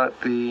told her about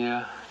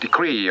the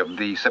decree of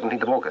the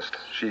 17th of August.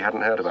 She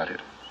hadn't heard about it.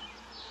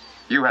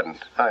 You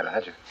hadn't either,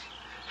 had you?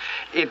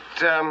 It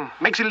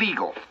makes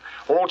illegal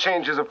all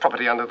changes of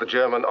property under the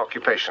German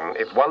occupation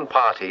if one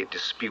party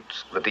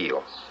disputes the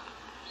deal.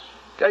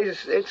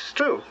 It's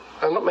true.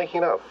 I'm not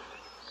making it up.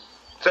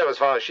 So as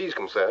far as she's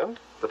concerned,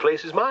 the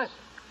place is mine.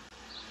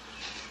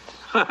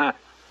 Can't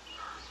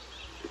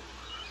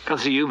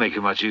see you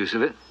making much use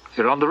of it.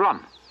 You're on the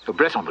run. You're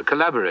Breton, the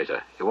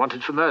collaborator. You're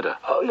wanted for murder.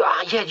 Oh,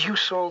 yeah, you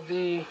saw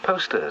the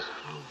posters.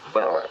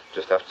 Well, I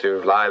just have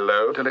to lie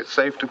low till it's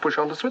safe to push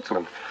on to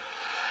Switzerland.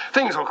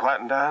 Things will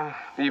quieten down.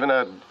 Even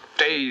a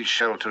day's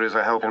shelter is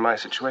a help in my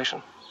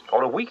situation.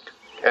 Or a week.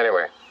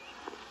 Anyway,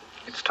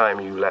 it's time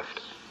you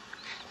left.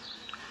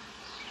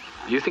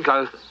 You think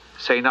I'll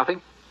say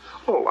nothing?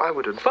 Oh, I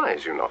would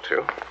advise you not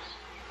to.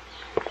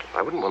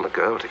 I wouldn't want the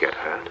girl to get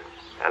hurt.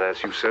 And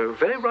as you so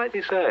very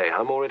rightly say,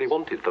 I'm already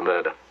wanted for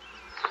murder.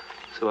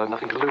 So I've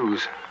nothing to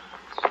lose.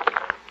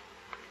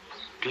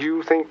 Do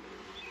you think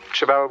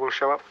Chavel will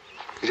show up?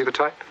 Is he the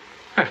type?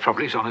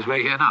 Probably he's on his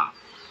way here now.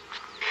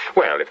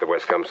 Well, if the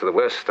worst comes to the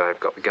worst, I've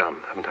got the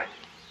gun, haven't I?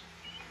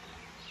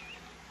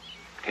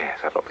 Yes,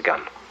 I've got the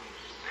gun.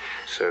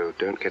 So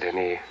don't get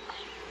any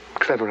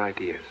clever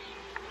ideas.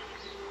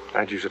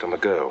 I'd use it on the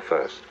girl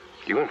first.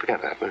 You won't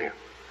forget that, will you?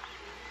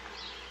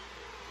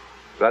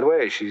 By the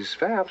way, she's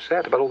very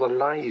upset about all the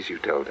lies you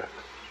told her.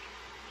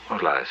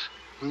 What lies?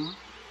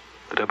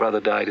 That her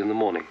brother died in the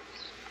morning.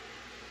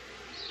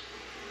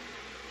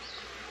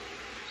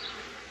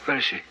 Where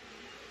is she?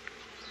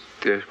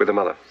 Yes, with her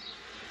mother.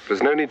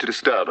 There's no need to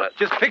disturb her.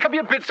 Just pick up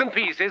your bits and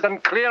pieces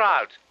and clear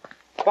out.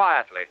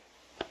 Quietly.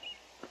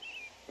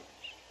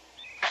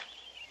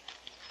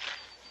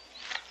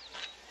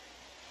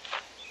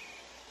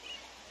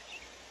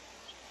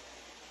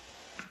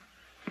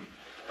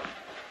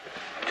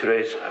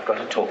 Therese, I've got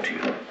to talk to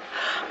you.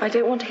 I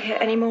don't want to hear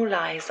any more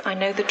lies. I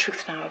know the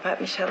truth now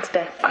about Michel's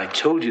death. I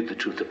told you the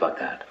truth about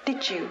that.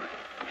 Did you?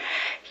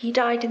 He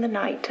died in the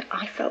night.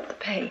 I felt the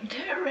pain.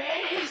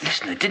 Therese!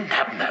 Listen, it didn't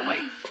happen that way.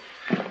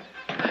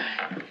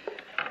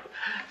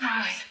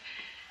 No, it's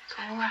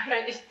all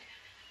right. It's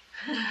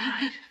all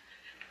right.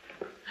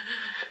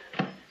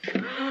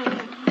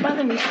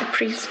 Mother needs the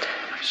priest.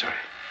 I'm sorry.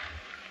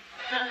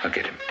 I'll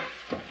get him.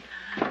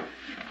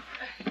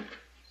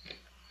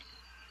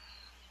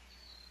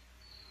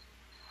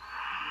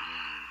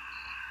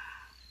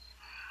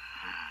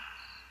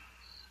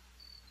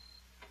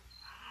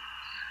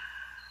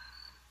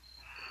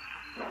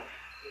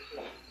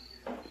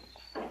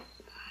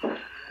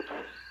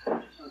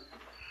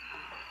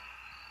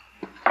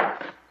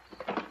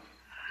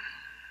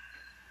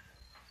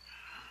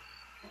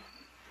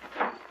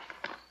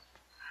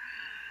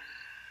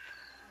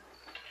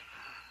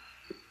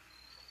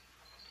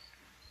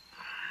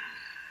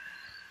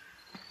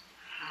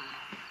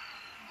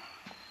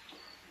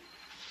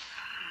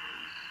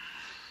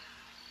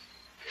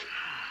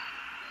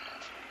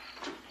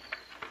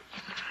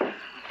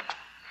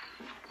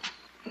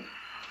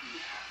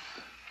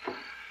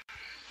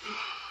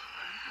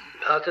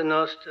 Pater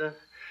Noster,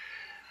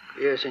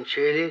 Quies in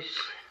Celis,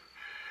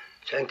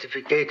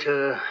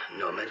 Sanctificator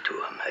nomen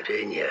tuum,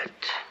 adveniat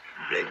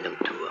regnum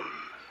tuum,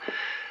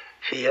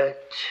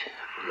 fiat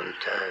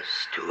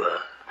voluntas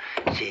tua,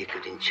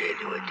 sicut in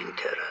cielo et in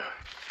terra.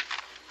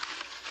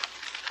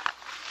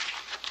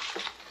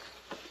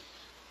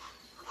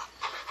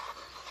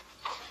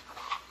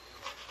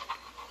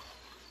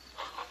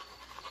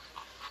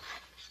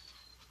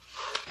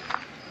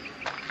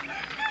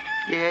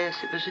 Yes,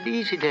 it was an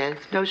easy death,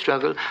 no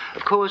struggle.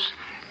 Of course,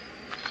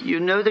 you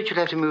know that you'll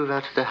have to move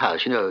out of the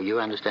house. You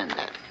understand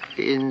that.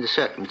 In the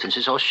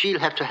circumstances, or she'll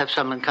have to have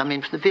someone come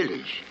in from the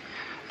village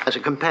as a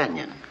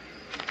companion.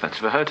 That's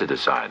for her to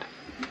decide.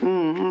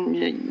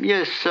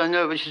 Yes, I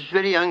know, but she's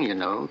very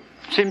young,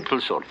 Simple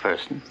sort of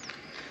person.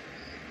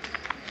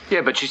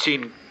 Yeah, but she's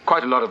seen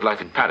quite a lot of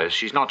life in Paris.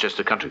 She's not just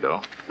a country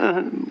girl.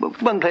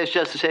 One place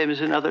just the same as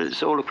another.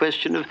 It's all a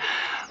question of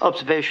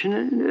observation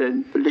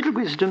and a little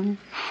wisdom.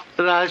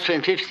 But I've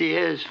spent 50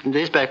 years from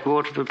this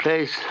backwater of a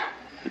place.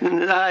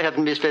 And I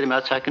haven't missed very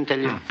much, I can tell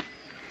you.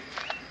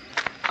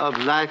 Of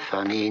life,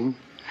 I mean.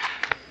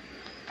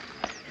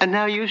 And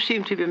now you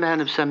seem to be a man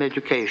of some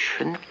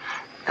education.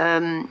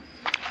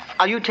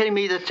 Are you telling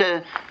me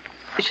that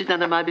this is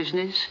none of my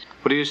business?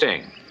 What are you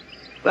saying?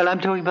 Well, I'm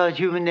talking about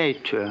human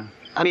nature.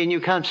 I mean,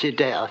 you can't sit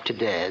day after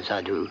day, as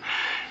I do,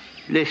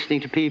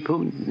 listening to people,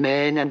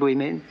 men and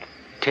women,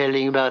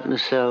 telling about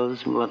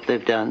themselves and what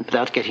they've done,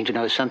 without getting to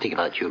know something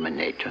about human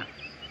nature.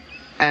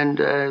 And,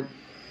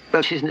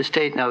 well, she's in a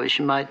state now where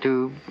she might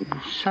do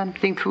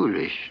something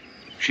foolish.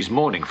 She's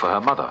mourning for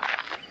her mother.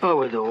 Oh,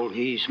 with all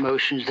these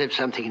emotions, they've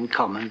something in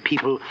common.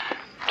 People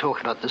talk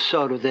about the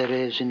sorrow there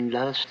is in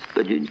lust,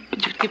 but you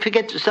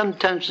forget that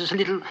sometimes there's a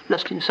little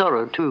lust in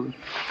sorrow, too.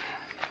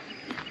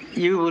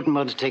 You wouldn't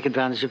want to take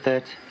advantage of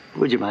that,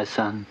 would you, my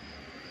son?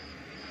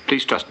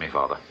 Please trust me,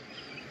 Father.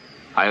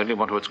 I only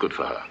want what's good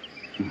for her.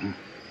 Mm-hmm.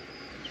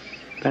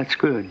 That's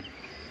good.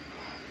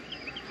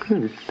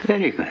 Good,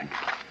 very good.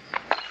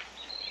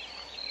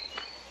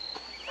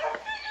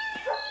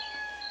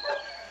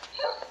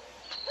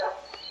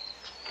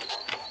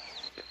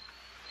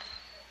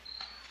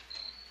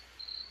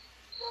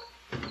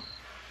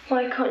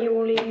 Why can't you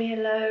all leave me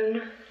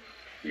alone?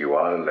 You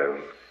are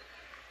alone.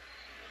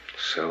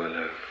 So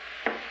alone.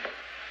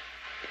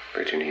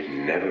 But you need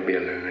never be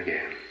alone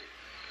again.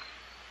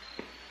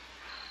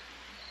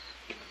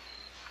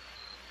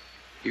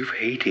 You've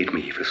hated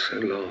me for so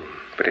long,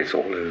 but it's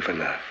all over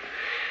now.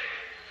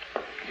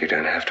 You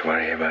don't have to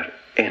worry about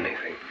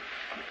anything.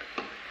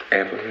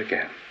 Ever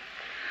again.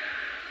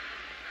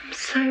 I'm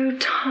so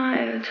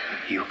tired.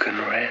 You can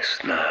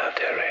rest now,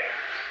 Therese.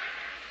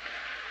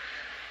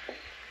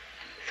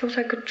 I thought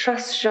I could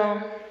trust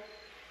Jean.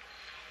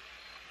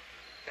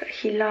 But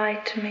he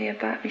lied to me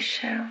about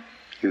Michel.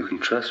 You can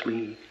trust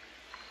me,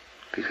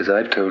 because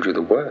I've told you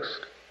the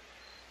worst.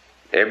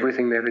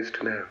 Everything there is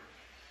to know.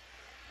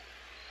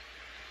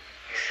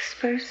 I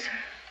suppose so.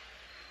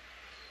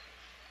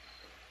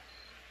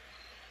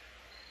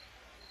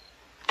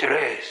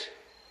 Therese.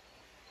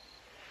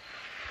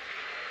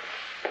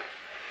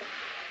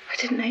 I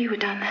didn't know you were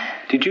down there.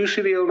 Did you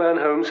see the old man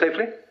home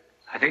safely?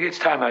 I think it's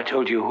time I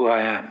told you who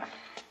I am.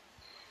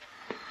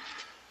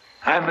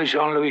 I'm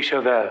Jean-Louis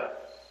Chavel.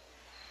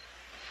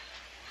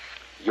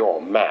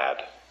 You're mad.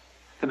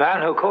 The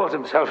man who calls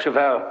himself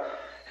Chavel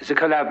is a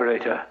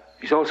collaborator.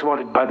 He's also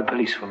wanted by the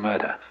police for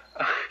murder.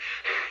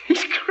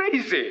 He's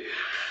crazy.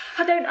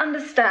 I don't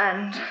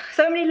understand.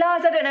 So many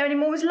lies, I don't know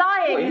anymore who's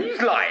lying. Well,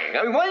 he's lying.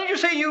 I mean, why did you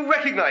say you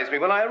recognized me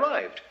when I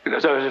arrived?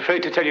 Because I was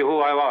afraid to tell you who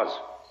I was.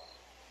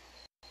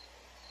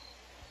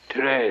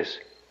 Therese,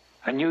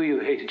 I knew you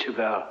hated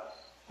Chavel.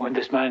 When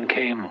this man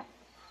came,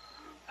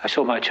 I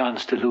saw my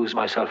chance to lose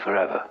myself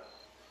forever.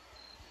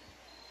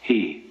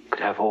 He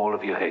could have all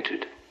of your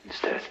hatred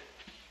instead.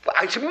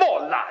 It's more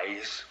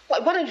lies. Why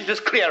don't you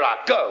just clear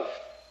out? Go.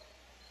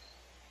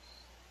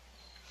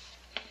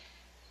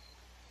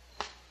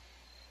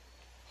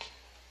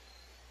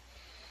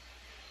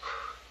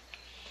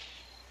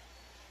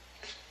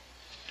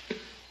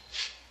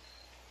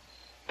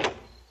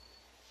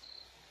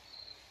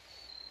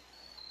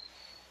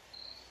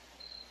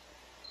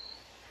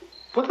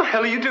 What the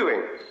hell are you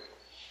doing?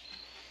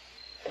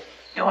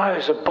 You know, I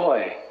was a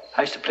boy.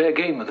 I used to play a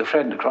game with a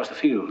friend across the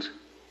fields.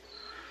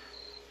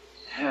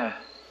 Yeah.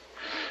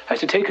 I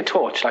used to take a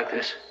torch like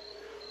this,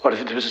 or if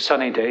it was a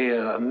sunny day,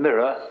 a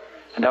mirror,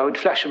 and I would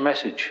flash a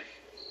message.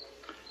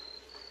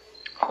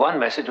 One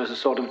message was a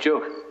sort of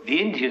joke.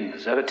 The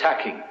Indians are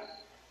attacking.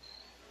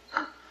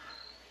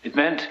 It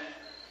meant,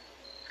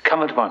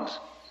 come at once.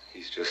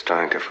 He's just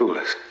trying to fool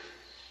us.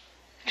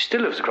 He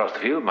still lives across the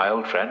field, my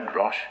old friend,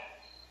 Roche.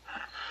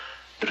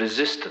 The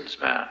resistance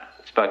man.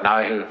 It's about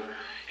now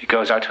he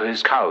goes out to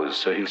his cows,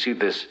 so he'll see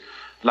this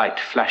light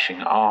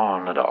flashing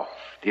on and off.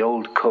 The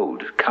old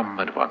code, come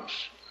at once.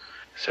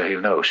 So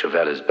he'll know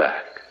Chavel is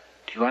back.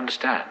 Do you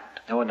understand?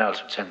 No one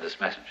else would send this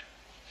message.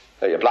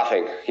 No, you're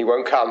bluffing. He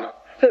won't come.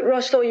 But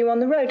Roche saw you on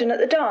the road and at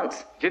the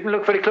dance. Didn't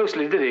look very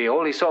closely, did he?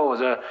 All he saw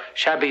was a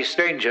shabby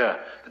stranger.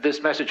 But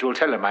this message will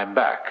tell him I'm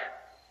back.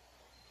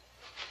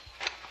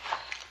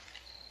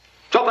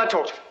 Drop that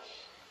torch.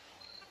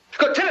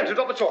 Go, tell him to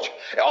drop the torch.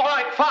 All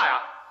right, fire.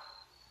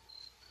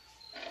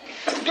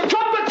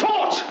 Drop the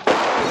torch!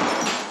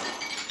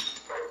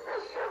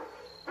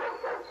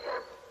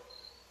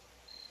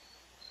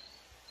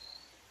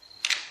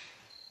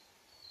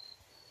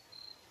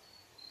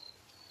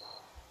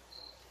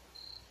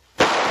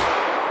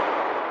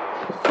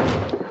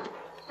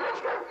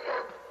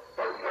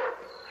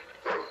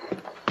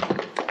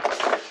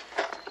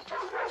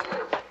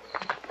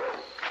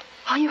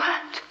 Are you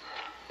hurt?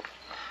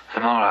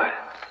 I'm all right.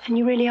 And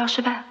you really are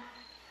Chavel?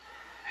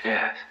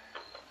 Yes.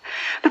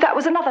 But that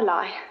was another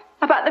lie.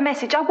 About the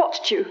message, I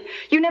watched you.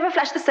 You never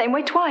flashed the same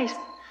way twice.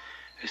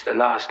 It's the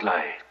last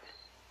lie,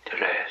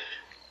 Therese.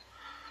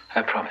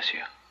 I promise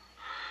you.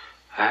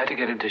 I had to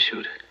get him to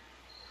shoot.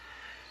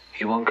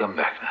 He won't come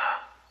back now.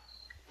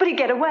 But he'd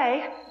get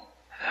away.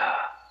 No.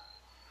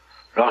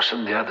 Ross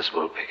and the others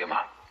will pick him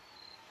up.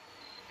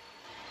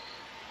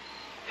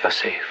 You're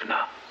safe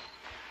now.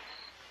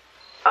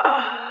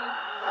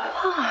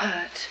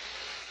 What?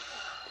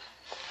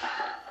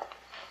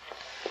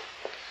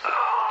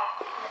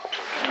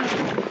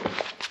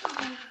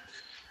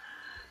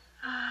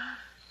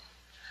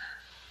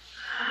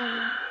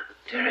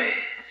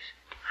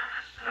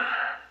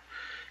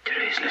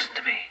 Therese, listen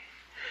to me.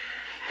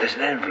 There's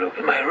an envelope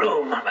in my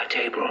room on my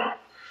table.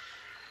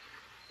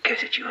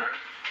 Get it, you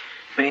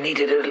may need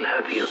it, it'll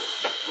help you.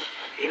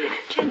 In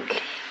it, gently.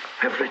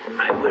 I've written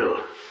my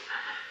will.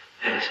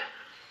 Yes.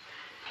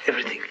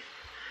 Everything.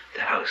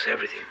 The house,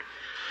 everything.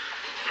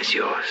 Is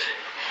yours.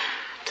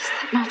 Does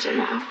that matter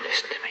now?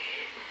 Listen to me.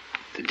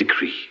 The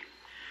decree.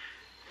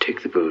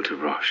 Take the bill to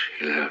Roche.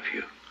 He'll help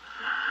you.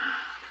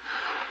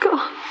 Go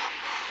on.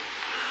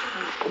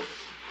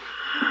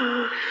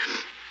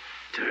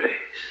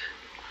 Therese,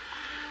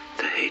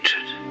 the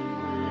hatred,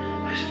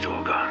 is it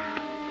all gone?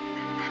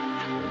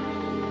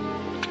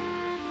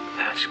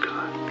 That's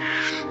good.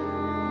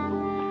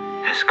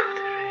 That's good,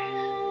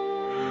 Therese.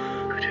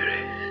 Good,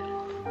 Therese.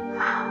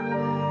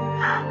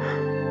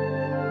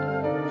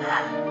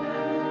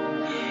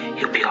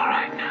 You'll be all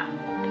right now.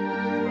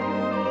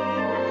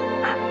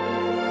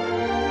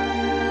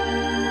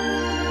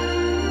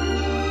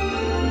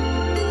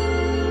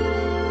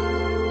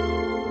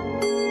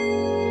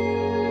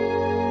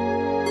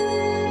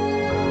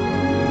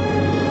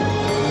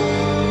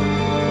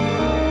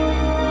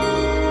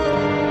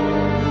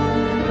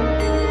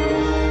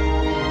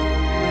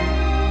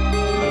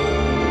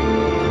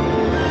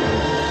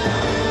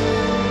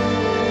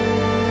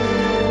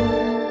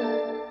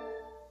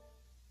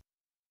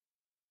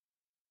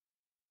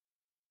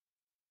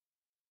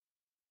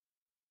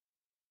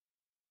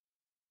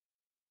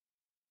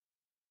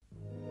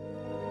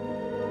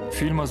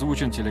 Фильм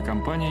озвучен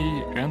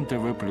телекомпанией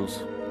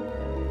НТВ+.